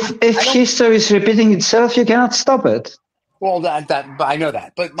our shows. If history is repeating itself, you cannot stop it. Well, but I know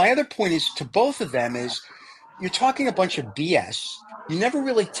that. But my other point is to both of them is you're talking a bunch of BS. You never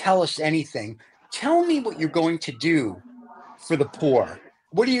really tell us anything. Tell me what you're going to do for the poor.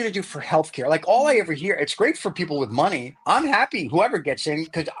 What are you going to do for healthcare? Like all I ever hear, it's great for people with money. I'm happy whoever gets in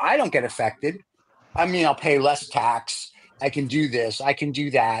because I don't get affected. I mean, I'll pay less tax. I can do this. I can do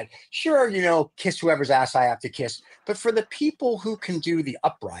that. Sure, kiss whoever's ass I have to kiss. But for the people who can do the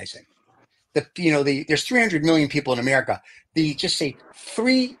uprising, there's 300 million people in America. Just say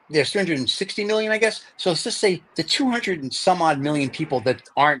there's 360 million, I guess. So let's just say the 200 and some odd million people that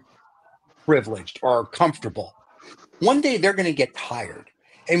aren't privileged or comfortable. One day they're going to get tired.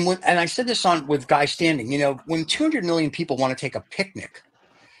 And I said this with Guy Standing, when 200 million people want to take a picnic,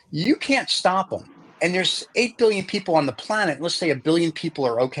 you can't stop them. And there's 8 billion people on the planet. Let's say 1 billion people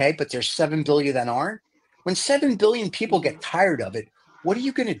are okay, but there's 7 billion that aren't. When 7 billion people get tired of it, what are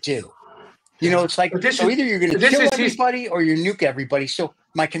you going to do? It's like, so either you're going to kill everybody or you nuke everybody. So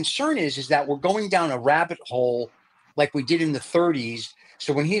my concern is that we're going down a rabbit hole like we did in the 30s.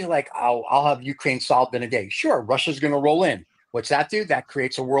 So when he's like, I'll have Ukraine solved in a day. Sure, Russia's going to roll in. What's that do? That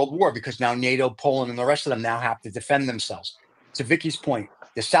creates a world war because now NATO, Poland, and the rest of them now have to defend themselves. To Vicky's point,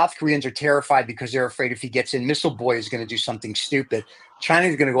 the South Koreans are terrified because they're afraid if he gets in, Missile Boy is going to do something stupid.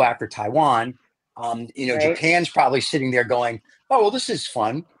 China's going to go after Taiwan. Right. Japan's probably sitting there going, oh, well, this is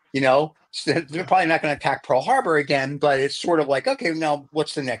fun. So they're probably not going to attack Pearl Harbor again, but it's sort of like, okay, now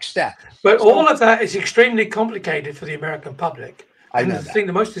what's the next step? But all of that is extremely complicated for the American public. I know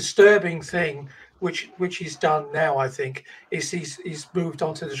the most disturbing thing, which he's done now, I think, is he's moved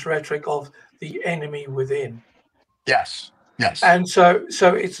on to this rhetoric of the enemy within. Yes. And so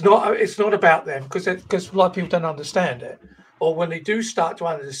it's not about them because a lot of people don't understand it, or when they do start to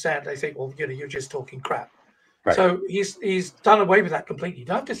understand, they think, well, you're just talking crap. Right. So he's done away with that completely. You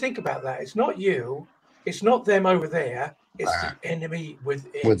don't have to think about that. It's not you. It's not them over there. It's the enemy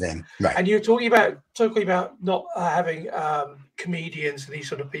within. Right. And you're talking about not having comedians and these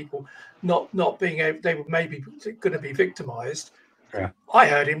sort of people not being able. They were maybe going to be victimized. Yeah. I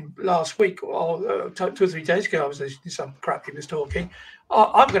heard him last week or 2 or 3 days ago. I was listening to some crap he was talking.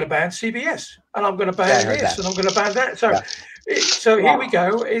 I'm going to ban CBS and I'm going to ban this and I'm going to ban that. So. Yeah. So here we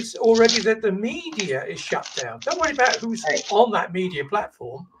go. It's already that the media is shut down. Don't worry about who's on that media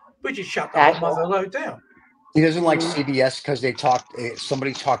platform. We just shut that mother load down. He doesn't like CBS because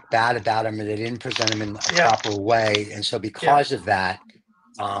somebody talked bad about him and they didn't present him in a proper way, and so because of that,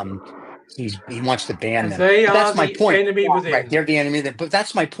 he wants to ban them. That's my point. Enemy within. Right, they're the enemy. But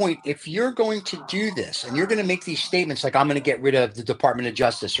that's my point. If you're going to do this and you're going to make these statements like I'm going to get rid of the Department of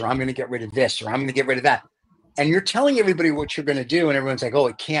Justice or I'm going to get rid of this or I'm going to get rid of that. And you're telling everybody what you're going to do, and everyone's like, oh,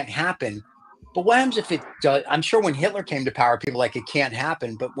 it can't happen. But what happens if it does? I'm sure when Hitler came to power, people were like, it can't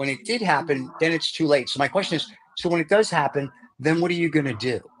happen. But when it did happen, then it's too late. So my question is, so when it does happen, then what are you going to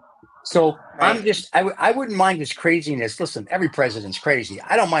do? So I wouldn't mind his craziness. Listen, every president's crazy.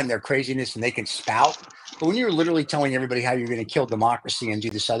 I don't mind their craziness and they can spout. But when you're literally telling everybody how you're going to kill democracy and do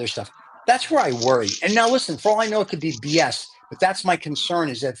this other stuff, that's where I worry. And now listen, for all I know, it could be BS. But that's my concern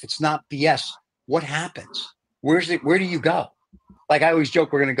is that if it's not BS, what happens? Where do you go? Like I always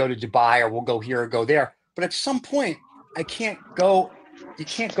joke, we're going to go to Dubai or we'll go here or go there. But at some point, I can't go. You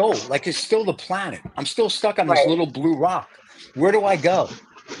can't go. Like it's still the planet. I'm still stuck on this little blue rock. Where do I go?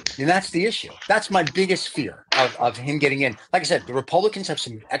 And that's the issue. That's my biggest fear of him getting in. Like I said, the Republicans have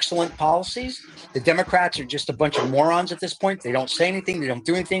some excellent policies. The Democrats are just a bunch of morons at this point. They don't say anything. They don't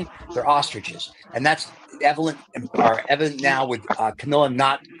do anything. They're ostriches. And that's evident now with Camilla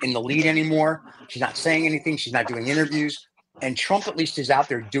not in the lead anymore. She's not saying anything. She's not doing interviews. And Trump at least is out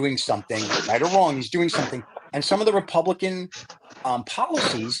there doing something, right or wrong. He's doing something. And some of the Republican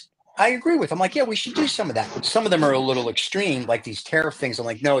policies, I agree with. I'm like, yeah, we should do some of that. But some of them are a little extreme, like these tariff things. I'm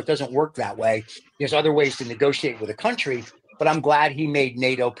like, no, it doesn't work that way. There's other ways to negotiate with a country. But I'm glad he made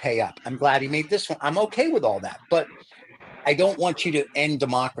NATO pay up. I'm glad he made this one. I'm okay with all that. But I don't want you to end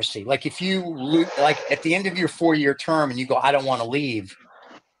democracy. Like if you like at the end of your 4-year term and you go, I don't want to leave,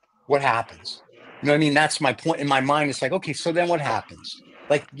 what happens? You know what I mean? That's my point in my mind. It's like, okay, so then what happens?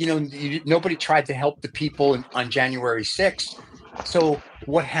 Like, nobody tried to help the people on January 6th. So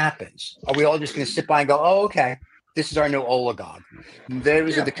what happens? Are we all just going to sit by and go, oh, okay, this is our new oligarch?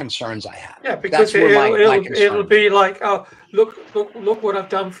 Those are the concerns I have. Yeah, because it'll be like, oh, look what I've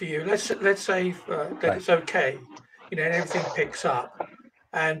done for you. Let's say that it's okay, and everything picks up,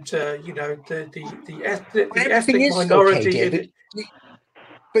 and the ethnic minority. Okay,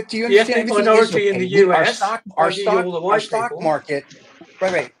 but do you understand the minority in the US? Our stock market,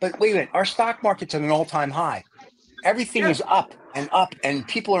 right. But wait a minute, our stock market's at an all-time high. Everything is up, and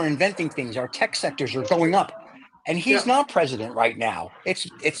people are inventing things. Our tech sectors are going up, and he's not president right now.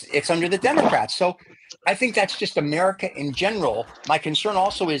 It's under the Democrats. So I think that's just America in general. My concern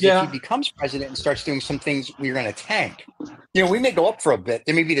also is if he becomes president and starts doing some things, we're going to tank. We may go up for a bit.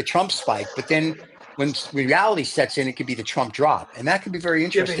 There may be the Trump spike, but then when reality sets in, it could be the Trump drop, and that could be very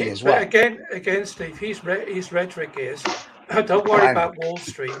interesting as well. But again, Steve, his rhetoric is, don't worry about Wall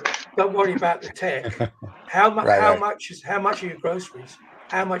Street. Don't worry about the tech. How much are your groceries?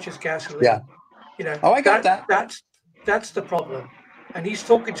 how much is gasoline? Yeah. You know, Oh, I got that. That's the problem. And he's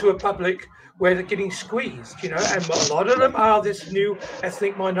talking to a public where they're getting squeezed, you know, and a lot of them are this new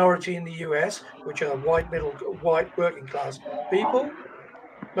ethnic minority in the US, which are white working class people,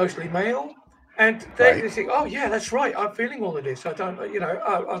 mostly male. And they think, oh yeah, that's right. I'm feeling all of this. I don't, you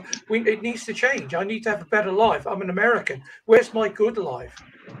know, it needs to change. I need to have a better life. I'm an American. Where's my good life?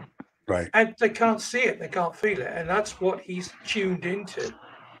 Right. And they can't see it. They can't feel it. And that's what he's tuned into.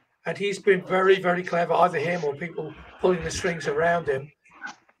 And he's been very, very clever, either him or people pulling the strings around him.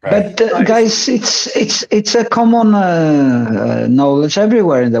 Right. But guys, it's a common knowledge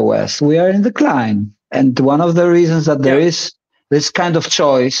everywhere in the West. We are in decline, and one of the reasons that there is this kind of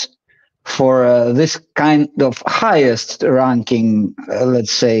choice for this kind of highest ranking,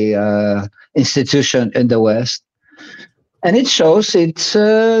 let's say, institution in the West, and it shows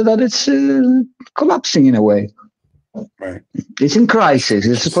that it's collapsing in a way. Right. It's in crisis,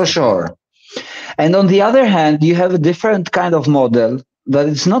 it's for sure. And on the other hand, you have a different kind of model that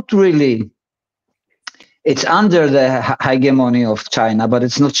it's not really, it's under the hegemony of China, but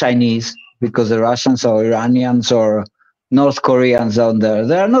it's not Chinese, because the Russians or Iranians or North Koreans out there,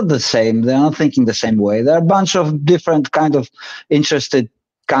 they are not the same. They're not thinking the same way. There are a bunch of different kind of interested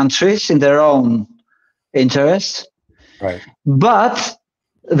countries in their own interests. Right. But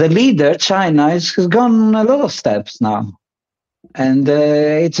the leader, China, has gone a lot of steps now. And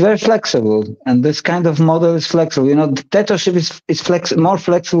it's very flexible. And this kind of model is flexible. You know, dictatorship is more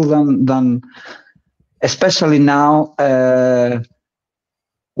flexible than especially now.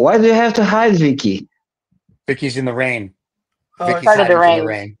 Why do you have to hide, Vicky? Vicky's in the rain. Vicky's part of the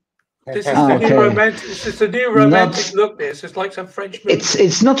rain. This is the new romantic. This is the new romantic look. This is like some French movie.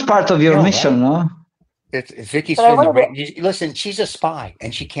 It's not part of your mission, no. It's Vicky's in the rain. Listen, she's a spy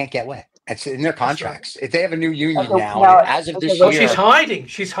and she can't get wet. It's in their contracts. Right. If they have a new union now, as of this year, she's hiding.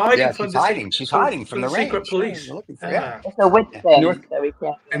 She's hiding from She's hiding from the secret police. It's a witch thing that we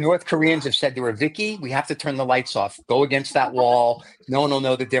can't. The North Koreans have said to her, Vicky, we have to turn the lights off. Go against that wall. No one will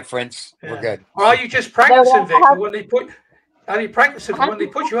know the difference. Yeah. We're good. Or are you just practicing, Vicky, when they put? Are you practicing when they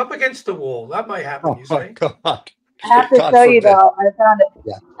put you up against the wall? That might happen. You say. God. I have to show you though.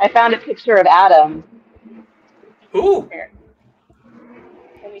 I found a picture of Adam. Ooh. Here.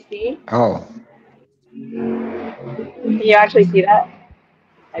 Can we see? Oh. Can you actually see that?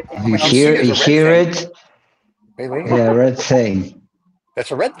 You hear it? Wait. Yeah, red thing.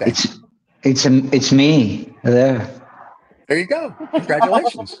 That's a red thing. It's me there. There you go.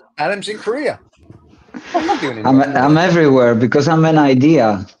 Congratulations. Adam's in Korea. I'm everywhere because I'm an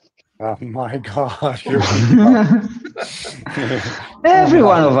idea. Oh my God. Every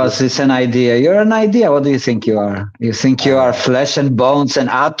one of us is an idea. You're an idea. What do you think you are? You think you are flesh and bones and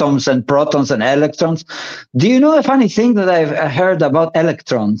atoms and protons and electrons? Do you know a funny thing that I've heard about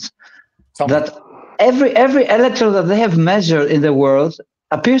electrons? That every electron that they have measured in the world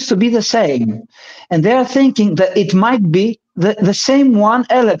appears to be the same. And they are thinking that it might be the same one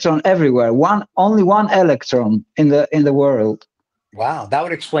electron everywhere. Only one electron in the world. Wow, that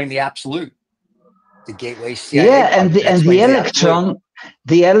would explain the absolute. The gateway CIA. Yeah, and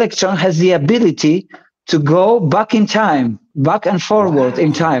the electron has the ability to go back in time, back and forward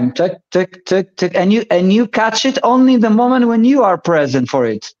in time. Tick, tick, tick, tick, and you catch it only the moment when you are present for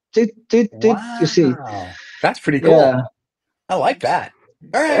it. Tick, tick, tick. You see, that's pretty cool. Yeah. I like that.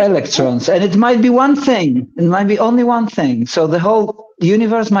 All right. Electrons, and it might be one thing. It might be only one thing. So the whole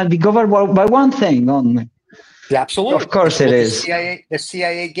universe might be governed by one thing only. The absolute. Of course it is. The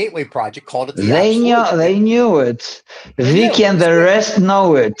CIA Gateway Project called it the absolute. They knew it. Vicky and the rest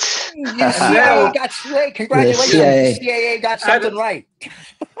know it. The CIA got straight. Congratulations. The CIA got something right.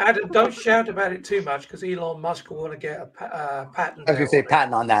 Adam, don't shout about it too much because Elon Musk will want to get a patent. I was going to say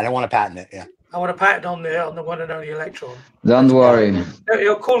patent on that. I want to patent it. Yeah. I want a patent on the one and only electron. Don't worry.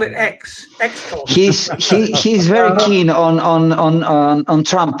 He'll call it X-con. He's very keen on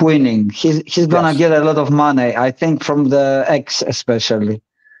Trump winning. He's gonna get a lot of money, I think, from the X especially,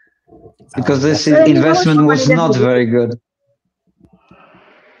 because this investment was not very good.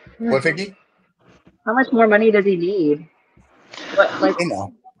 What, Vicky? How much more money does he need?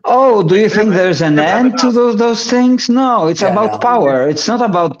 Oh, do you think there's an end to those things? No, it's about power. It's not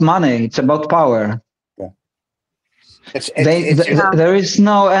about money. It's about power. Yeah. There is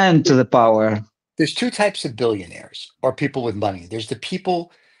no end to the power. There's two types of billionaires or people with money. There's the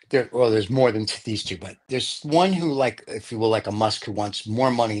people there's more than these two, but there's one who, like, if you will, like a Musk, who wants more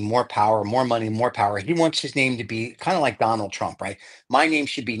money, more power, more money, more power. He wants his name to be kind of like Donald Trump, right? My name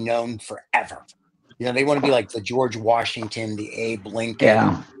should be known forever. You know, they want to be like the George Washington, the Abe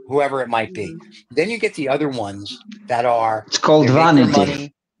Lincoln, whoever it might be. Then you get the other ones that are, it's called vanity.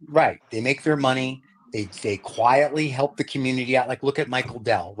 Money, right. They make their money. They quietly help the community out. Like, look at Michael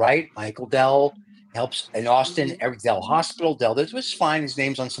Dell, right? Michael Dell helps in Austin, Dell Hospital, Dell. This was fine. His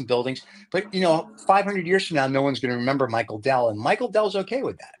name's on some buildings. But, 500 years from now, no one's going to remember Michael Dell. And Michael Dell's okay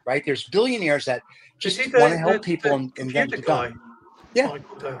with that, right? There's billionaires that just want to help people and get the guy. Yeah.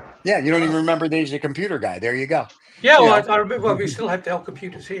 Yeah, you don't even remember that he's a computer guy. There you go. Yeah, well, I remember. Well, we still have Dell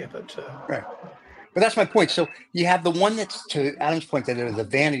computers here, but right. But that's my point. So you have the one that's, to Adam's point, that are the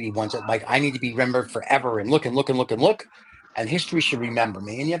vanity ones that like, I need to be remembered forever and look, and history should remember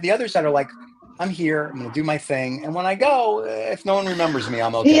me. And you have the others that are like, I'm here, I'm going to do my thing, and when I go, if no one remembers me,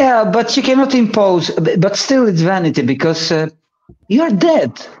 I'm okay. Yeah, but you cannot impose. But still, it's vanity because you're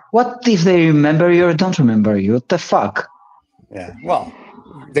dead. What if they remember you or don't remember you? What the fuck? Yeah. Well,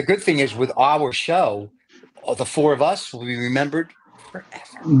 the good thing is with our show, the four of us will be remembered forever.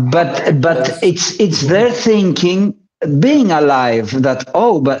 But it's their thinking, being alive, that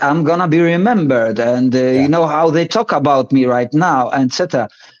but I'm gonna be remembered, and you know how they talk about me right now, etc.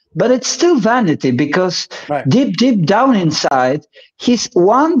 But it's still vanity because deep down inside, he's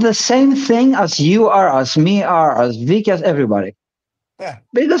the same thing as you are, as me are, as Vicky, as everybody. Yeah.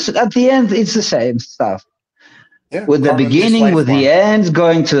 Because at the end, it's the same stuff. Yeah. With the beginning, with the end,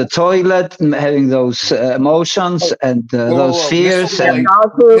 going to the toilet, and having those emotions and those fears.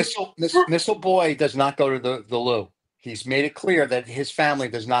 Missile Boy does not go to the loo. He's made it clear that his family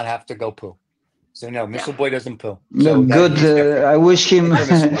does not have to go poo. So no, Missile Boy doesn't poo. So good. I wish him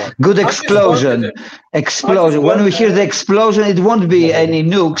good explosion. Explosion. When we hear the explosion, it won't be any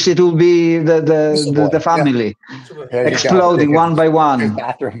nukes. It will be the family exploding one by one.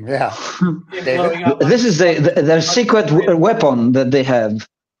 Bathroom. Yeah. This is their secret weapon that they have.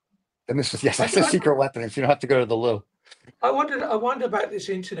 Yes, that's a secret weapon. If you don't have to go to the loo. I wonder about this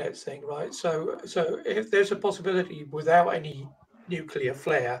internet thing, right? So if there's a possibility without any nuclear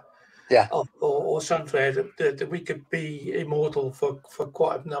flare. Or sun flare that we could be immortal for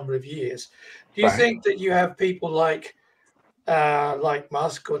quite a number of years. Do you think that you have people like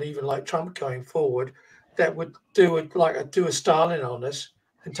Musk or even like Trump going forward that would do a Stalin on us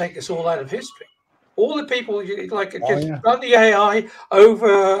and take us all out of history? All the people run the AI over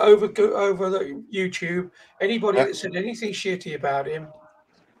the YouTube. Anybody that said anything shitty about him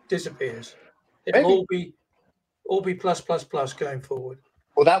disappears. It'll all be plus going forward.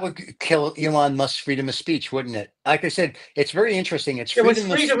 Well, that would kill Elon Musk's freedom of speech, wouldn't it? Like I said, it's very interesting. It's freedom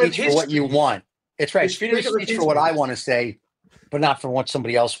of speech for what you want. It's right. It's freedom of speech for what I want to say, but not for what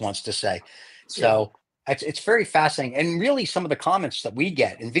somebody else wants to say. So it's very fascinating. And really, some of the comments that we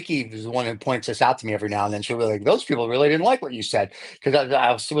get, and Vicky is the one who points this out to me every now and then. She'll be like, those people really didn't like what you said.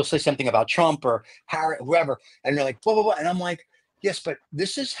 Because we'll say something about Trump or Harry, whoever. And they're like, blah, blah, blah. And I'm like, yes, but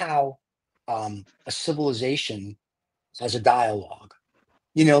this is how a civilization has a dialogue.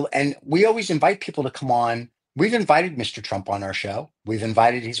 And we always invite people to come on. We've invited Mr. Trump on our show. We've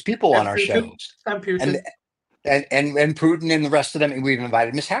invited his people on our shows. And Putin. And Putin and the rest of them. And we've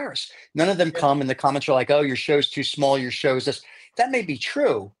invited Miss Harris. None of them come, and the comments are like, oh, your show's too small. Your show's this. That may be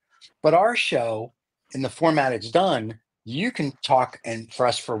true. But our show, in the format it's done, you can talk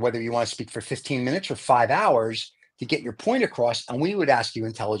for whether you want to speak for 15 minutes or 5 hours to get your point across. And we would ask you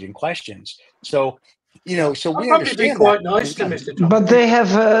intelligent questions. So so we understand quite nice to Mr. Trump. But they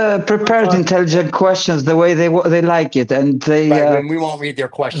have prepared intelligent questions the way they like it, and and we won't read their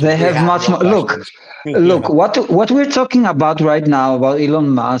questions. They have much more. Look, what we're talking about right now about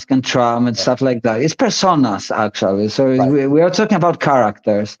Elon Musk and Trump and stuff like that is personas, actually. So we are talking about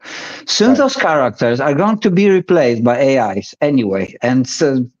characters. Soon those characters are going to be replaced by AIs anyway, and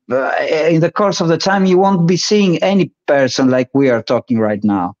so in the course of the time, you won't be seeing any person like we are talking right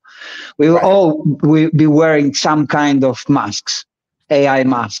now. We will all be wearing some kind of masks, AI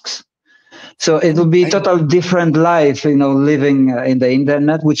masks. So it will be a total different life, living in the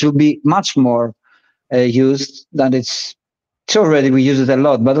internet, which will be much more used than it's already. We use it a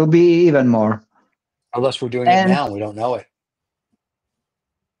lot, but it'll be even more. Unless we're doing it now, we don't know it.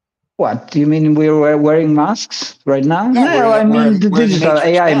 What do you mean? We're wearing masks right now? No, I mean the digital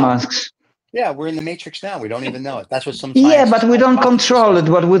AI masks. Yeah, we're in the matrix now. We don't even know it. That's what some. Yeah, but we don't control it.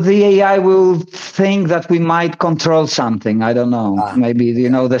 But with the AI, we'll think that we might control something. I don't know. Maybe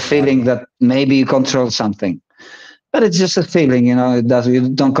the feeling that maybe you control something, but it's just a feeling. You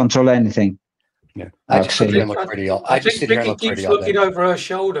don't control anything. Yeah, I just sit here and look pretty. I just sit here and look pretty. Looking over her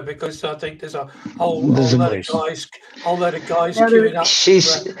shoulder because I think there's a whole load of guys queuing up.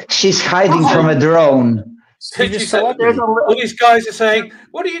 She's hiding from a drone. There's a all these guys are saying,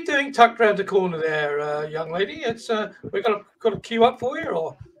 "What are you doing tucked around the corner there, young lady? It's we got a queue up for you,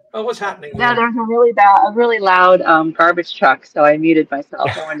 or what's happening?" No, there's a really loud garbage truck, so I muted myself.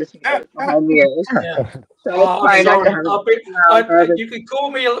 I wanted to see what was behind me. Yeah. So it's fine. You can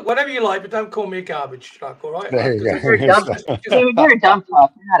call me whatever you like, but don't call me a garbage truck, all right? There you go. You're a dump truck. You're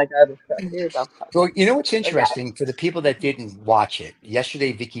not a garbage truck. You're a dump truck. Well, you know what's interesting for the people that didn't watch it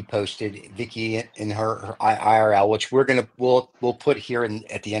yesterday? Vicky posted in her IRL, which we'll put here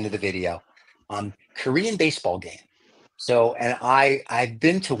at the end of the video. Korean baseball game. So, and I've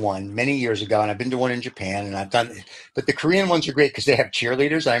been to one many years ago, and I've been to one in Japan, and but the Korean ones are great because they have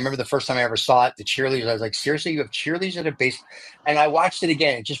cheerleaders. I remember the first time I ever saw it, the cheerleaders, I was like, seriously, you have cheerleaders at a base? And I watched it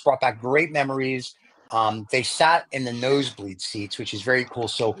again. It just brought back great memories. They sat in the nosebleed seats, which is very cool.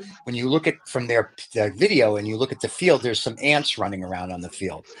 So when you look at from their video and you look at the field, there's some ants running around on the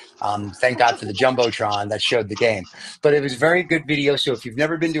field. Thank God for the Jumbotron that showed the game. But it was a very good video. So if you've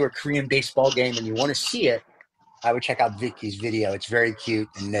never been to a Korean baseball game and you want to see it, I would check out Vicky's video. It's very cute,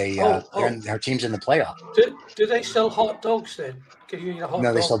 and her team's in the playoff. Do they sell hot dogs then? Can you eat a hot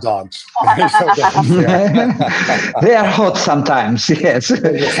dog? They sell dogs. They are hot sometimes. Yes,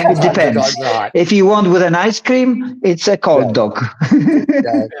 it depends. If you want with an ice cream, it's a cold dog. David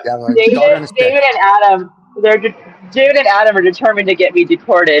and Adam, David and Adam are determined to get me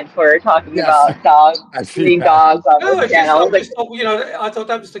deported for talking about dogs, eating dogs on the channel. I thought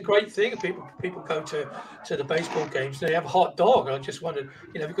that was the great thing. People go to the baseball games and they have a hot dog. I just wondered,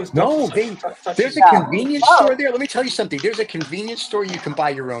 because there's a convenience store there. Let me tell you something. There's a convenience store you can buy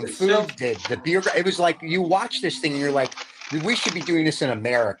your own food. The beer. It was like you watch this thing and you're like, we should be doing this in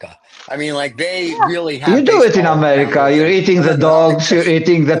America. I mean, like they really have. You do it in America. You're eating the dogs. You're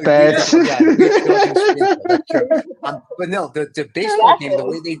eating the pets. But no, the baseball game, the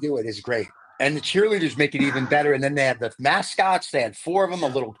way they do it is great. And the cheerleaders make it even better. And then they have the mascots. They had 4 of them. A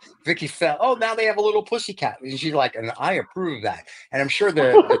little Vicky fell. Oh, now they have a little pussycat. And she's like, and I approve of that. And I'm sure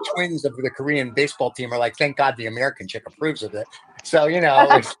the twins of the Korean baseball team are like, thank God the American chick approves of it. So,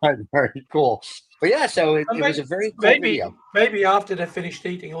 it's very cool. But yeah, so it was a very cool video. Maybe after they're finished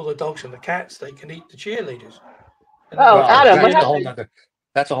eating all the dogs and the cats, they can eat the cheerleaders. Adam,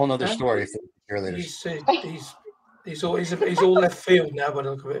 that's a whole nother story. For the cheerleaders. He's all left field now, by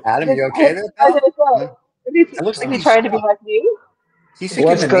the look of it. Adam, you okay there? It looks like he's trying to be like you.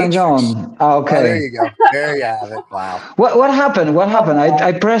 What's going on? Okay. Oh, there you go. There you have it. Wow. What happened?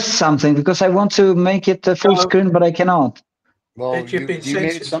 I pressed something because I want to make it full screen, but I cannot. Well, you made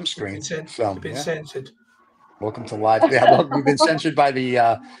it some screen. You've been censored. Welcome to live. Yeah, well, you've been censored by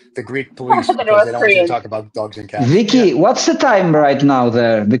the Greek police because they don't want you to talk about dogs and cats. Vicky, what's the time right now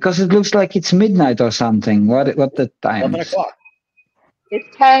there? Because it looks like it's midnight or something. What the time? 11 o'clock. It's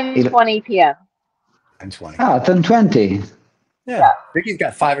 10:20 p.m. 10:20. 10:20. Yeah. Vicky's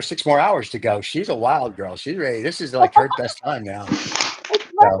got 5 or 6 more hours to go. She's a wild girl. She's ready. This is like her best time now.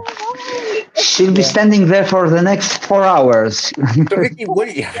 So. She'll be standing there for the next 4 hours. So Vicky,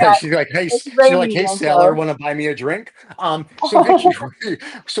 she's like, hey, sailor, want to buy me a drink? So Vicky,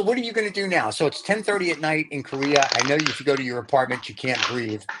 so what are you going to do now? So it's 10:30 at night in Korea. I know if you go to your apartment, you can't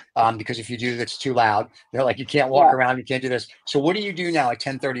breathe because if you do, that's too loud. They're like, you can't walk around, you can't do this. So what do you do now at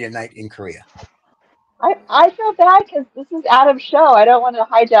 10:30 at night in Korea? I feel bad because this is Adam's show. I don't want to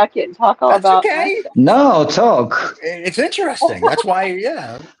hijack it and talk all about. Okay. No, talk. It's interesting. That's why,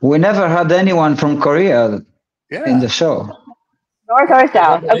 we never had anyone from Korea in the show. North or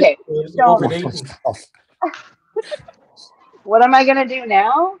south? Okay. So, what am I gonna do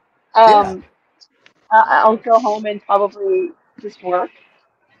now? I'll go home and probably just work.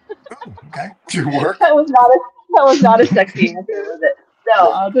 Okay. Do work? That was not a sexy answer, was it?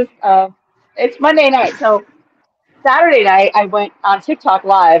 So I'll just. It's Monday night, so Saturday night I went on TikTok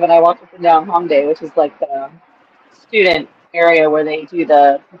live and I walked up and down Hongdae, which is like the student area where they do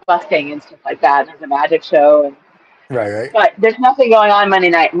the busking and stuff like that. There's a magic show, and right. But there's nothing going on Monday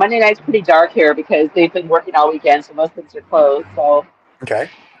night. Monday night's pretty dark here because they've been working all weekend, so most things are closed. So okay,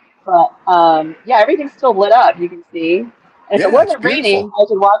 but everything's still lit up. You can see, and if it wasn't raining, I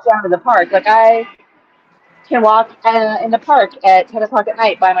could walk down to the park. Like I can walk in the park at 10 o'clock at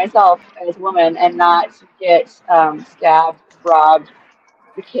night by myself as a woman and not get stabbed, robbed,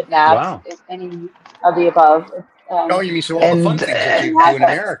 kidnapped, any of the above. You mean so all the fun things that you do in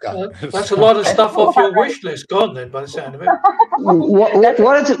America? That's a lot of stuff off your wish list gone then, by the sound of it.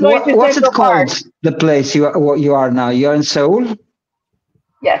 What's it called? The place you are now? You are in Seoul?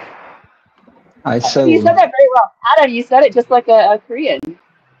 Yes. Seoul. You said that very well, Adam. You said it just like a Korean.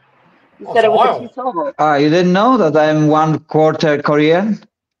 You said it with 2 syllables. You didn't know that I'm 1/4 Korean?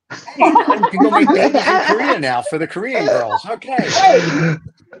 Hey, you can go make babies in Korea now for the Korean girls. Okay. Hey,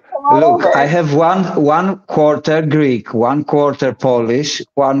 come on Look, over. I have one quarter Greek, one quarter Polish,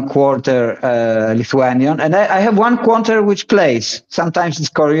 one quarter Lithuanian, and I have one quarter which plays. Sometimes it's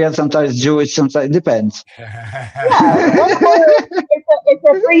Korean, sometimes Jewish, sometimes it depends. Yeah, one quarter. It's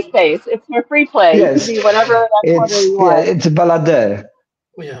a free space. It's for free play. You can Yes, be whatever that quarter you want. it's a baladeur.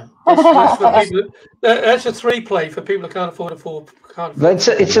 Yeah, that's for people. That's a 3 play for people who can't afford can't But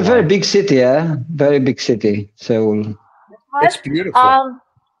afford it's a very big city, yeah, very big city. Seoul. It's beautiful.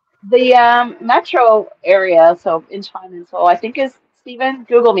 The metro area, so in China and Seoul, I think is Stephen.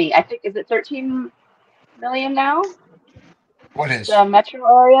 Google me. I think is it 13 million now? What is The metro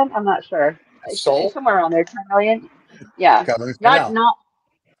area. I'm not sure. It's Seoul? somewhere around there. 10 million. Yeah, Okay, let me find out. not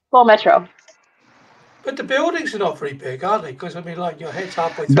Seoul Metro. But the buildings are not very big, are they? Because I mean, like your head's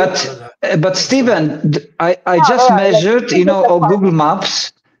halfway through one of that. But Stephen, I No, just they are. Like, measured, it's just on Google apartments.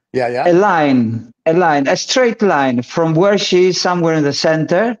 Maps, Yeah, yeah. a straight line from where she is somewhere in the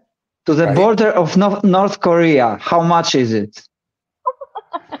center to the Right. border of North Korea. How much is it?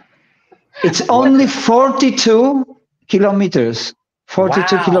 It's only 42 kilometers.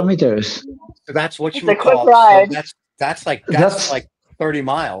 42 Wow. kilometers. So that's what It's you a would quick call. ride. So that's like That's 30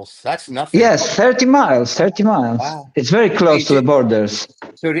 miles. That's nothing. yes, 30 miles. 30 miles. Wow. It's very close to the borders.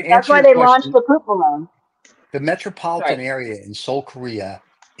 So to That's answer why your they launched question, the poop balloon. the metropolitan Sorry, area in Seoul, Korea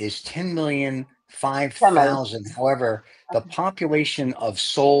is 10 million. 10,005,000. However, the population of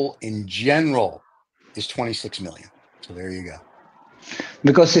Seoul in general is 26 million. So there you go.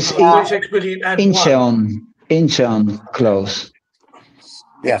 Because it's 26 million and one. Incheon close.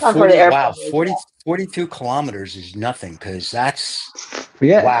 Yeah, Depends where the 40, wow, airport is. 42 kilometers is nothing because that's,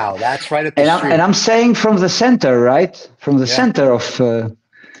 Yeah. wow, that's right up the And street. I'm saying from the center, right? From the center of.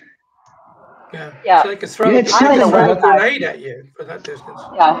 Yeah. So they could throw, it's I'm in the throw a west side. grenade at you for that distance.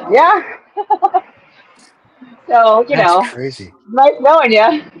 Yeah. So That's crazy. nice knowing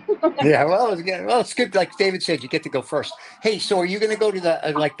you. Yeah, well, it's good. Like David said, you get to go first. Hey, so are you going to go to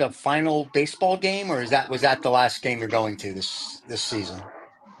the like the final baseball game, or was that the last game you're going to this season?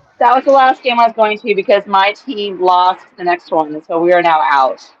 That was the last game I was going to because my team lost the next one, and so we are now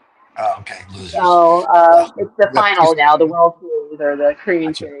out. Oh, okay, losers. So Well, it's the final now, the World Series or the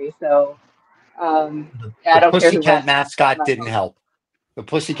Korean Gotcha. Series. So I The don't care who Pussycat wins. mascot didn't help. The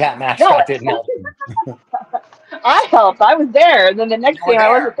Pussycat No, mascot didn't help. I helped. I was there, and then the next You were game I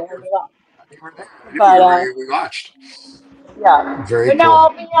there. wasn't there. You were there. But We watched. yeah, Very but no, cool.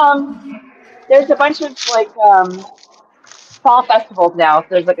 I'll be there's a bunch of like fall festivals now. So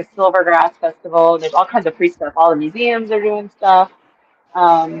there's like a Silvergrass festival. There's all kinds of free stuff. All the museums are doing stuff.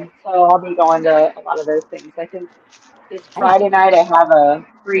 So I'll be going to a lot of those things. I think this Friday night I have a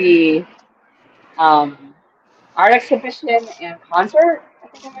free art exhibition and concert. I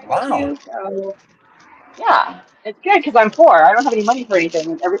think I might go Wow. to. So yeah, it's good because I'm poor. I don't have any money for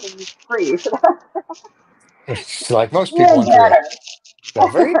anything, and everything's free. So It's like most even people in Korea. better. So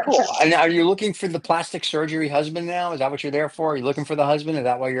very cool. And are you looking for the plastic surgery husband now? Is that what you're there for? Are you looking for the husband? Is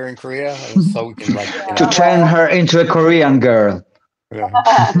that why you're in Korea? So we can To turn her into a Korean girl. Yeah,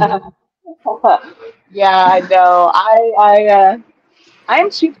 I know. I'm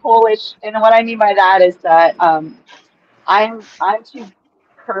too Polish, and what I mean by that is that I'm too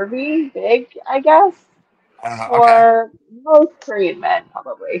curvy, big, I guess, I don't know. Okay. for most Korean men,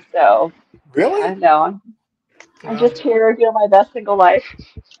 probably. So Really? yeah, no, I'm just here doing my best single life.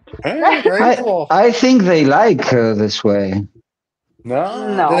 Hey, very cool. I think they like this way.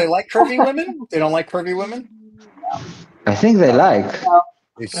 No. Do they like curvy women? They don't like curvy women? No. I think they like. No.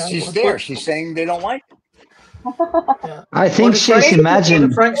 She's there. She's saying they don't like. I think she's imagined. What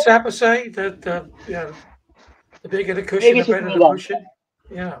did Frank Zappa say? That the bigger the cushion, the better the cushion.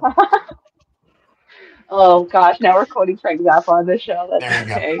 Yeah. Oh gosh, now we're quoting Frank Zappa on this show. That's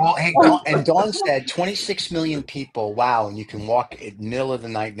there you go. Well, hey, and Dawn said 26 million people. Wow, and you can walk at middle of the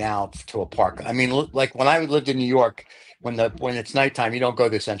night now to a park. I mean, like when I lived in New York, when it's nighttime, you don't go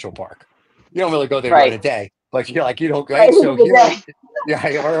to Central Park. You don't really go there during the day, but you don't. Right? So here,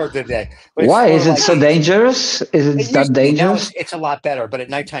 or the day. Why is it so dangerous? Is it that dangerous? It's a lot better, but at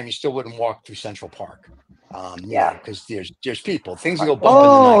nighttime you still wouldn't walk through Central Park. Because there's people. Things go bump in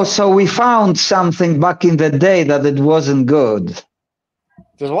the night. So we found something back in the day that it wasn't good.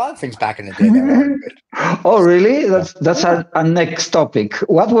 There's a lot of things back in the day that weren't good. Oh, really? That's our next topic.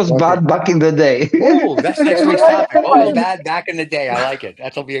 What was bad back in the day? Oh, that's next week's topic. What was bad back in the day? I like it.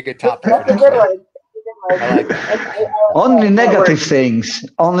 That'll be a good topic. That's a good one. I like that. Only negative things.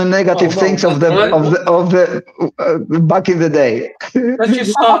 Only negative things of the back in the day. Let's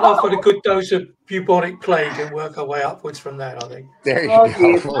just start off with a good dose of bubonic plague and work our way upwards from that, I think. There you Oh, go.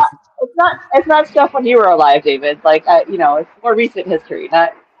 geez. It's not stuff when you were alive, David. Like, it's more recent history.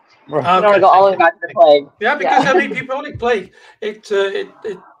 Not you don't want to go all the way back to the plague. Yeah, because I mean, bubonic plague, it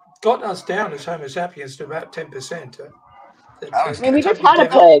got us down as Homo sapiens to about 10%. I mean, we just had a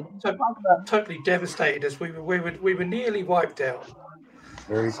plague. Totally devastated us. We were nearly wiped out.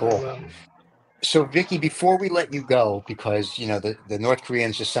 Very cool. So, Vicky, before we let you go, because the North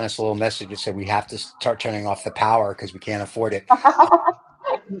Koreans just sent us a little message that said we have to start turning off the power because we can't afford it.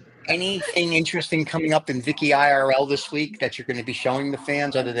 Anything interesting coming up in Vicky IRL this week that you're going to be showing the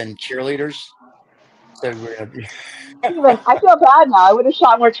fans other than cheerleaders? So we're gonna be... I feel bad now. I would have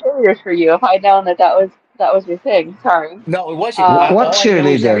shot more cheerleaders for you if I'd known that was your thing. Sorry. No, it wasn't. What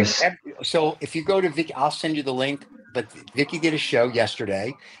cheerleaders? So if you go to Vicky, I'll send you the link. But Vicky did a show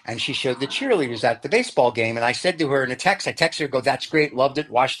yesterday, and she showed the cheerleaders at the baseball game. And I said to her in a text, I texted her, go, that's great, loved it,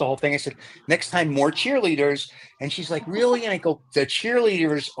 watched the whole thing. I said, next time, more cheerleaders. And she's like, really? And I go, the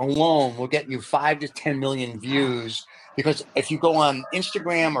cheerleaders alone will get you 5 to 10 million views. Because if you go on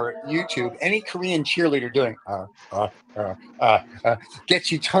Instagram or YouTube, any Korean cheerleader doing gets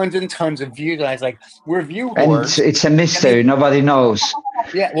you tons and tons of views. And I was like, we're view whores. And it's a mystery. Nobody knows.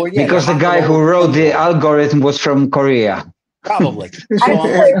 Yeah, well, yeah. Because the guy who wrote the algorithm was from Korea. Probably.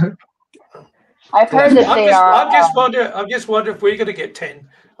 I've heard that they are. I'm just wondering if we're going to get 10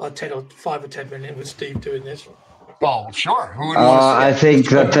 or 5 or 10 million with Steve doing this. Well, sure. Who would I think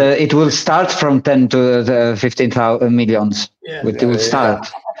that it will start from 10 to 15 millions. Yeah. It will start.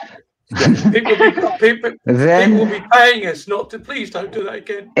 People will be paying us not to. Please don't do that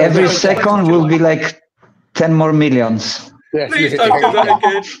again. Every second will be like 10 more millions. Please don't do that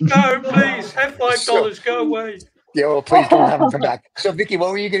again. No, please. Have $5. Go away. Yeah, well, please don't have them come back. So, Vicky,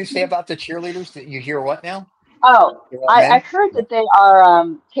 what were you going to say about the cheerleaders? That you hear what now? Oh, I've heard that they are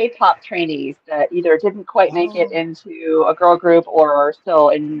K-pop trainees that either didn't quite make it into a girl group or are still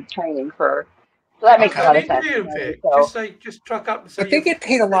in training for. So that makes a lot of sense. Just truck up and say. But they get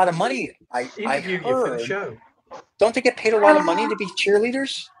paid a lot of money. I heard. You for the show. Don't they get paid a lot of money to be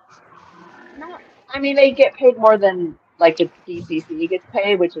cheerleaders? No, I mean they get paid more than like the DCC gets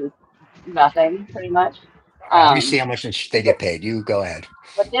paid, which is nothing, pretty much. Let me see how much they get paid. You go ahead.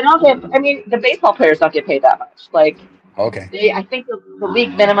 But they don't get. I mean, the baseball players don't get paid that much. Like, okay. I think the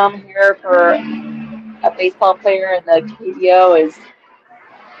league minimum here for a baseball player in the KBO is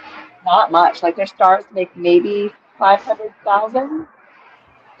not much. Like, their stars make maybe 500,000.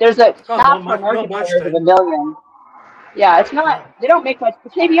 There's a cap for American players of $1 million. Yeah, it's not. They don't make much. The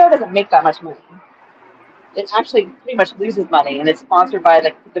KBO doesn't make that much money. It actually pretty much loses money, and it's sponsored by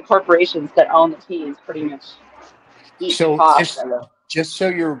the corporations that own the teams. Pretty much. So just so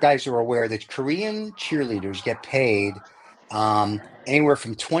you guys are aware that Korean cheerleaders get paid anywhere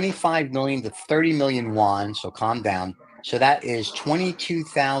from 25 million to 30 million won. So calm down. So that is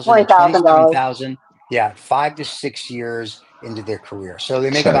 22,000, 27,000. Yeah, 5 to 6 years into their career. So they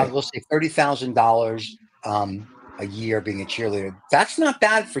make about, let's say, $30,000 a year being a cheerleader. That's not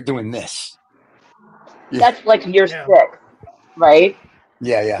bad for doing this. That's like year 6, right?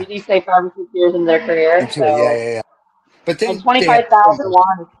 Yeah. Did you say 5 or 6 years in their career? Yeah. But then 25,000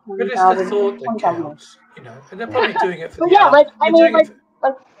 won. But it's the thought that counts, and they're probably doing it for. But yeah, like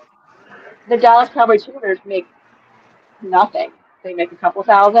the Dallas Cowboy cheerleaders make nothing. They make a couple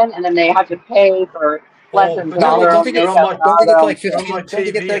thousand, and then they have to pay for lessons. Don't they get like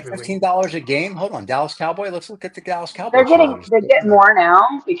 $15 a game? Hold on, Dallas Cowboy. Let's look at the Dallas Cowboy. They're getting more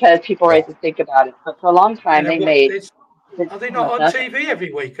now because people are to think about it. But for a long time, they made. Are they not on TV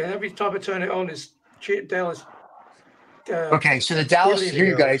every week? And every time I turn it on, is Dallas. Okay, so the Dallas. Here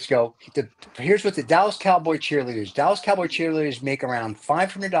you guys go. Here's what the Dallas Cowboy cheerleaders. Dallas Cowboy cheerleaders make around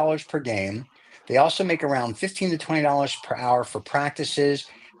 $500 per game. They also make around $15 to $20 per hour for practices.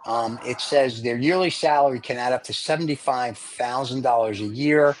 It says their yearly salary can add up to $75,000 a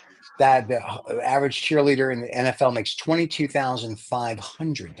year. That the average cheerleader in the NFL makes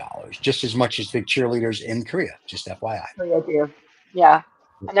 $22,500, just as much as the cheerleaders in Korea. Just FYI. Yeah.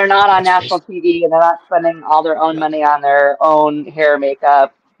 And they're not on national TV, and they're not spending all their own money on their own hair,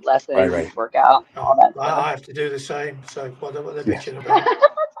 makeup, lessons, workout, all that stuff. I have to do the same. So what are they bitching about?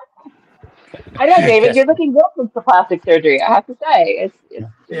 I know, David, Yes. you're looking good since the plastic surgery. I have to say, it's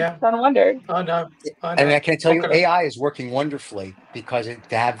Yeah, done a wonder. I know. And I can tell you, Okay. AI is working wonderfully because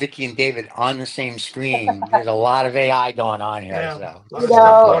to have Vicky and David on the same screen, there's a lot of AI going on here. Yeah, So lot You of stuff,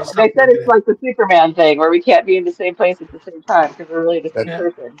 lot know, of stuff they said going it's like the Superman thing where we can't be in the same place at the same time because we're really the same Yeah.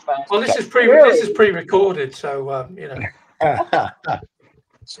 person. But Well, this is really, pre-recorded, so you know.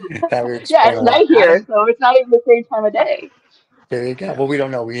 that would yeah, explain it's a lot. night here, Adam, so it's not even the same time of day. there you go. Well, we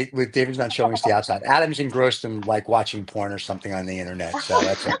don't know. David's not showing us the outside. Adam's engrossed in like watching porn or something on the internet, so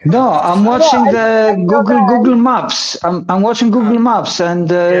that's okay. No, I'm I know, watching I the feel bad. Google Maps. I'm watching Google Maps and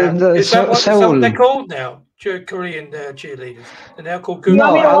Yeah, is that what Seoul. they're called now? Korean cheerleaders. They're now called Do you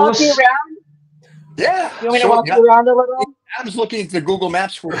want me to I walk you was- around? Yeah. You want me to So walk you around a little? Adam's looking at the Google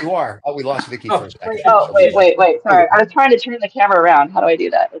Maps where you are. Oh, we lost Vicky for a second. Wait. Sorry, I was trying to turn the camera around. How do I do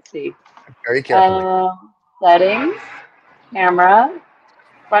that? Let's see. Very carefully. Settings, camera,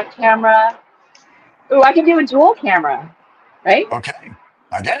 front camera. Ooh, I can do a dual camera, right? Okay.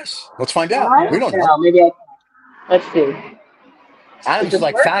 I guess. Let's find Can out. I? We don't know. No, maybe I can. Let's see. Adam's this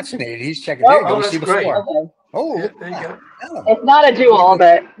like work? fascinated. He's checking. There you go. Oh, We that's see the great. floor. Okay. Oh, Yeah, look there at you that. go. Adam, It's not a dual,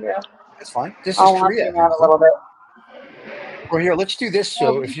 but yeah, that's fine. This is I'll walk you Korea. around a little bit. Well, here, let's do this.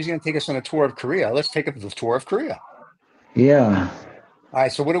 So, if she's going to take us on a tour of Korea, let's take up the tour of Korea. Yeah. All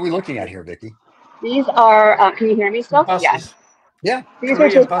right. So, what are we looking at here, Vicky? These are, can you hear me still? Buses. Yes. Yeah. These Korean are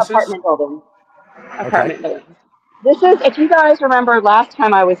just buses? apartment buildings. This is, if you guys remember last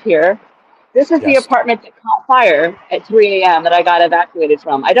time I was here, this is the Yes. apartment that caught fire at 3 a.m. that I got evacuated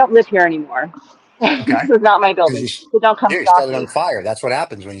from. I don't live here anymore. Okay. This is not my building, so don't come You stop set it on me. fire. That's what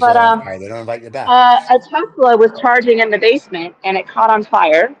happens when you But set it on fire. They don't invite you back. a Tesla was charging in the basement, and it caught on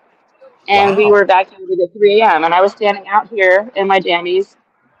fire, and we Wow. were evacuated at 3 a.m. And I was standing out here in my jammies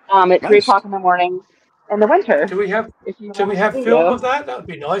at 3 Nice. o'clock in the morning in the winter. Do we have If you do we want have to film video. of that? That would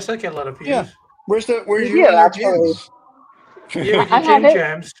be nice. That'd get a lot of views. Yeah. Where's We you do, and your actually. gyms? You and I your have gym it.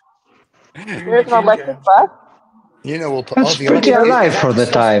 jams. You and your There's an gym electric jams. bus. You know, we'll put. That's the pretty electric- alive is that for the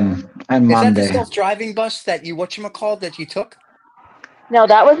time and Is that the Monday. self-driving bus that you whatchamacallit that you took? No,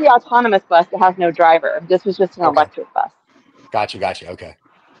 that was the autonomous bus that has no driver. This was just an Okay. electric bus. Gotcha. Okay.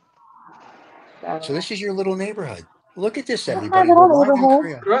 So So this is your little neighborhood. Look at this, that's my everybody. little We're live in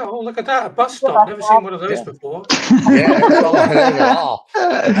neighborhood. Korea. Right, oh, look at that. A bus It's a stop. bus Never stop. seen one of those Yeah. before. Yeah, that's all it is at all. You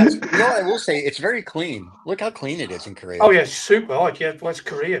know what I will say? It's very clean. Look how clean it is in Korea. Oh, yeah, super. Oh, yeah, well, it's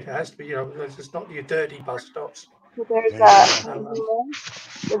Korea. It has to be, it's not your dirty bus stops. So there's Yeah. can you zoom in?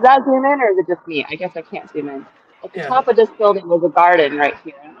 Does that zoom in, or is it just me? I guess I can't zoom in. At the Yeah. top of this building was a garden right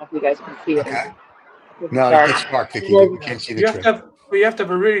here. I don't know if you guys can see it. Okay. It's No, dark. it's dark, And Vicky. then- We can't see the You have tree. to have, well, you have to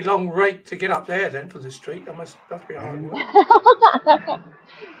have a really long rake to get up there then for the street. That must be hard work.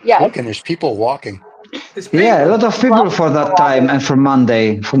 Yes. Look, and there's people walking. There's Yeah, a people. lot of people for that time and for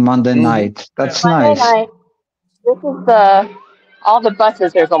Monday Mhm. night. That's Monday nice. night. This is all the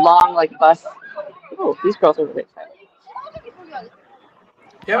buses. There's a long bus. Oh, these girls are really excited.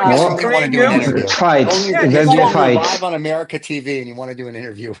 Yeah, we get some Oh. We want to Korean do an girls. interview. Fight. Yeah, There'll be a You're fight. live on America TV, and you want to do an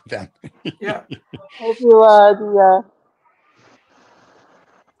interview with them. Yeah. Hope you the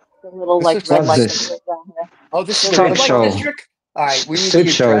little This is- red What's light this? district down here. Oh, this is the Street red light show. district. All right, we need Street the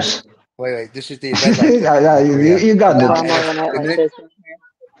shows. address. Wait. This is the red light. Yeah, you got Yeah. it. Normal night like this down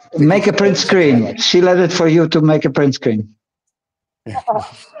here. Make a print screen. She let it for you to make a print screen. Here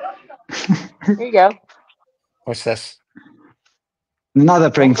you go. What's this? Another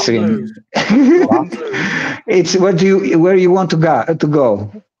print Welcome screen. blues. Welcome blues. It's where you want to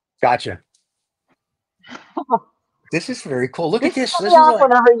go. Gotcha. This is very cool. Look at this. Turn This it is off like,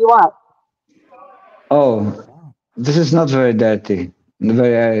 whenever you want. Oh, this is not very dirty.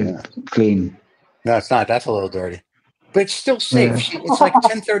 Very clean. no, it's not. That's a little dirty, but it's still safe. Yeah. It's like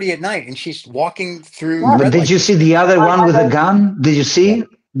 10:30 at night, and she's walking through. Yeah. red But did light you see the other one with a gun? Did you see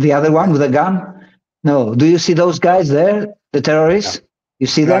the other one with a gun? No. Do you see those guys there? The terrorists? You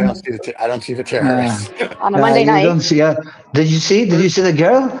see No, I them? don't see the terrorists. On a Monday you night. don't see. Did you see? Did you see the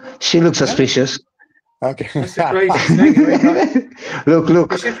girl? She looks suspicious. Okay. That's the crazy thing. I mean,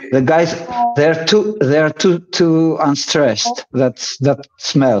 Look. if you- The guys, they're too unstressed. That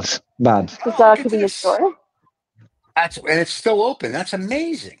smells bad. It's Look at convenience this. store. And it's still open. That's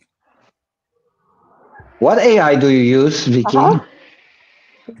amazing. What AI do you use, Vicky? Uh-huh.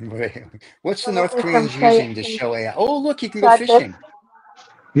 Wait, what's the Well, North there's Koreans some using to say- show AI? Oh, look, you can go That's it. fishing.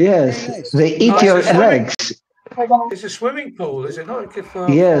 Yes, Very nice. they eat Oh, your it's a swimming- legs. It's a swimming pool, is it not?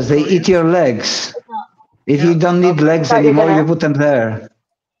 Yes, they eat your legs. If you Yeah. don't need legs Thought you were anymore, you gonna- put them there.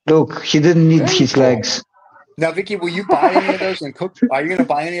 Look, he didn't need Very his cool. legs. Now, Vicky, will you buy any of those and cook? Are you going to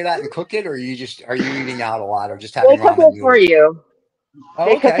buy any of that and cook it, or are you eating out a lot, or just They having cook ramen it for noodles? you. Oh,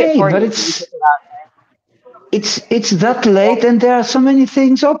 They cook okay. it for but you. it's that late and there are so many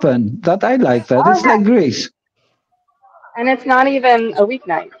things open that I like that. Oh, It's yeah. like Greece. And it's not even a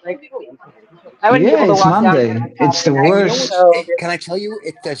weeknight. Like, I wouldn't be Yeah, able to it's walk down there Monday. on It's the Saturday night. And you know worst. what's? So, Can I tell you?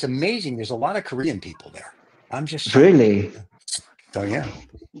 It's amazing. There's a lot of Korean people there. I'm just saying. Really. So yeah.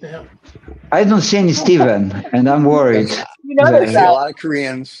 Yeah. I don't see any Steven, and I'm worried. Yeah. you I notice see a that. lot of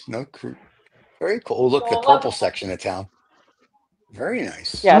Koreans. No, very cool. Oh, look, the purple section of town. Very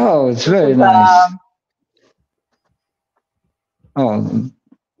nice. Yes. Oh, it's This very is, nice. Oh,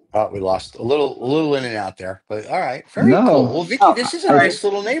 Oh, we lost a little in and out there, but all right, very cool. no. Well, Vicky, oh, this is a I, nice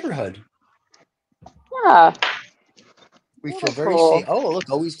little neighborhood. yeah. We feel Very very safe. cool. Oh, look,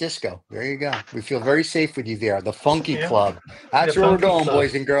 always disco. There you go. We feel very safe with you there. The Funky Yeah. Club. That's The where we're Funky going, Club.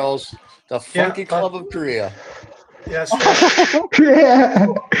 boys and girls. The Funky Club of Korea. Yeah, that's right. yeah.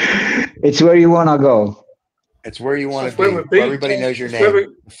 It's where you want to go. It's where you want That's to where be. we'll Where be. everybody knows your It's where name.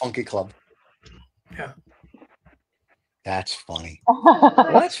 The Funky Club. Yeah. That's funny.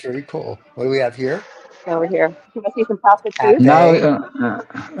 Well, that's very cool. What do we have here? Over here. You want to see some plastic food? Now,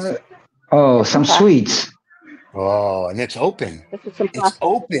 Cafe. oh, some Okay. sweets. Oh, and it's open. This is some It's plastic.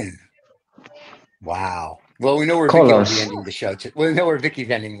 open. Wow. Well, we know where Vicky will be Colors. ending the show. We know where Vicky's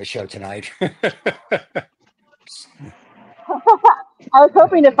ending the show tonight. I was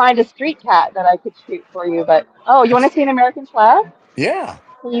hoping to find a street cat that I could shoot for you, but you want to see an American flag? Yeah.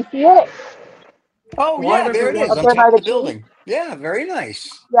 Can you see it Oh, Why yeah. don't There we it want is up on there top by of the the tree? building. Yeah. Very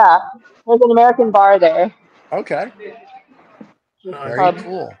nice. Yeah, there's an American bar there. Okay. Nice. Very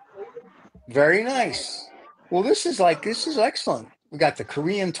cool. Very nice. Well, this is excellent. We got the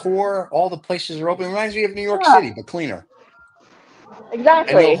Korean tour. All the places are open. It reminds me of New York Yeah, City, but cleaner.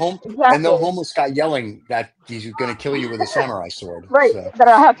 And exactly, no exactly. homeless guy yelling that he's going to kill you with a samurai sword. Right, So that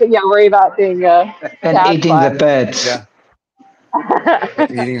I don't have to worry about being And stabbed eating the by. pets. yeah.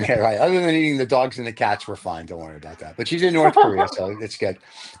 Eating right. Other than eating the dogs and the cats, we're fine. Don't worry about that. But she's in North Korea, so it's good.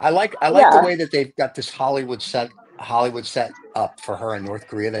 I like the Yeah. way that they've got this Hollywood set up for her in North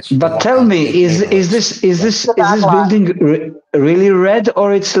Korea. That she can But walk tell around me, fake is neighborhoods. this The backlot. building really red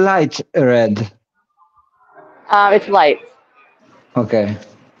or it's light red? It's light. Okay,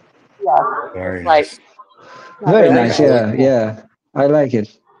 Yeah, Very it's light. nice. Not very really That's nice. red. really Yeah, cool. yeah, I like it.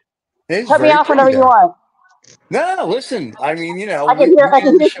 It is Cut me very off pretty whenever you there. want. No, listen. I mean, I can we hear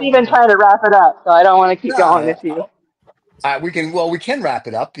end the show Steven whenever. trying to wrap it up, so I don't want to keep going No, with you. we can wrap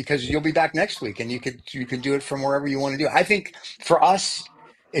it up because you'll be back next week, and you could do it from wherever you want to do it. I think for us,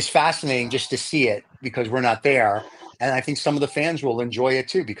 it's fascinating just to see it because we're not there, and I think some of the fans will enjoy it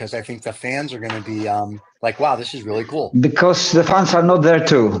too because I think the fans are going to be like, "Wow, this is really cool." Because the fans are not there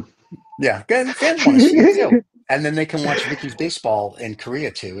too. Yeah, and fans want to see it too, and then they can watch Vicky's baseball in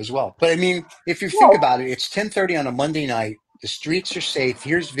Korea too as well. But I mean, if you think about it, it's 10:30 on a Monday night. The streets are safe.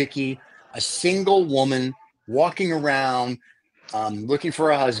 Here's Vicky, a single woman walking around looking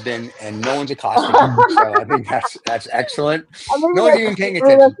for a husband, and no one's accosting her. So I think that's excellent. I mean, No one's even paying I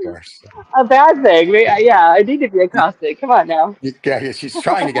mean, attention to her. So, that's a bad thing. I need to be accosted. Come on now. yeah, she's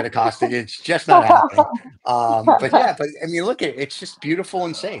trying to get accosted. It's just not happening. But I mean, look at it. It's just beautiful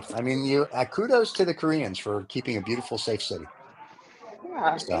and safe. I mean, kudos to the Koreans for keeping a beautiful, safe city.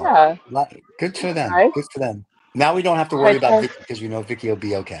 So good for them. Nice. Good for them. Now we don't have to worry about Vicky because we know Vicky will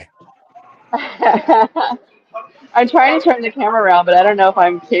be okay. I'm trying to turn the camera around, but I don't know if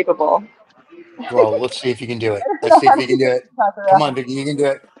I'm capable. Well, let's see if you can do it. I Let's don't see if have you can do it. to Come on, Vicky, you can do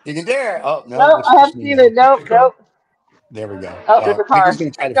it. You can do it. Oh no, Nope, it's I have just me Steven. now. Nope. There we go. Oh, there's a car. Vicky's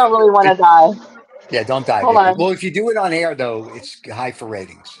gonna try I don't really want to die. Yeah, don't die, Hold Vicky. on. Well, if you do it on air, though, it's high for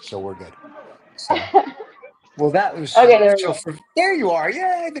ratings, so we're good. So, well, that was Okay, there we so. go. There you are.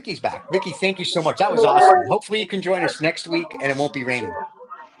 Yeah, Vicky's back. Vicky, thank you so much. That was awesome. Hopefully, you can join us next week, and it won't be raining.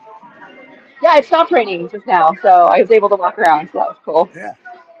 Yeah, it stopped raining just now, so I was able to walk around. So that was cool. Yeah.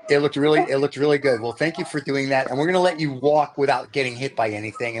 It looked really good. Well, thank you for doing that. And we're going to let you walk without getting hit by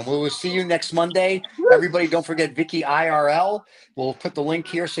anything. And we will see you next Monday. Everybody, don't forget Vicky IRL. We'll put the link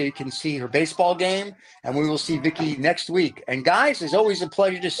here so you can see her baseball game. And we will see Vicky next week. And guys, it's always a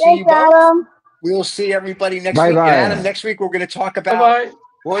pleasure to see you both. Adam. We will see everybody next Bye week. bye. And Adam, next week we're going to talk about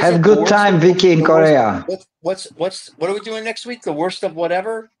Have good time, Vicky, in Korea. What are we doing next week? The worst of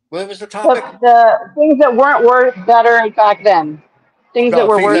whatever? What was the topic? The things that weren't worth better back then. Things that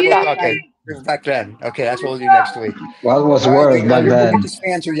were worth back then. Back then. Okay, that's what we'll do next week. What was All worth back then?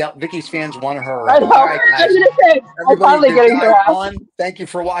 Vicky's fans want her I already. know. All right, guys. I was gonna say, I'm finally getting her ass. Thank you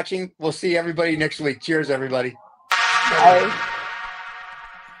for watching. We'll see everybody next week. Cheers, everybody. Bye.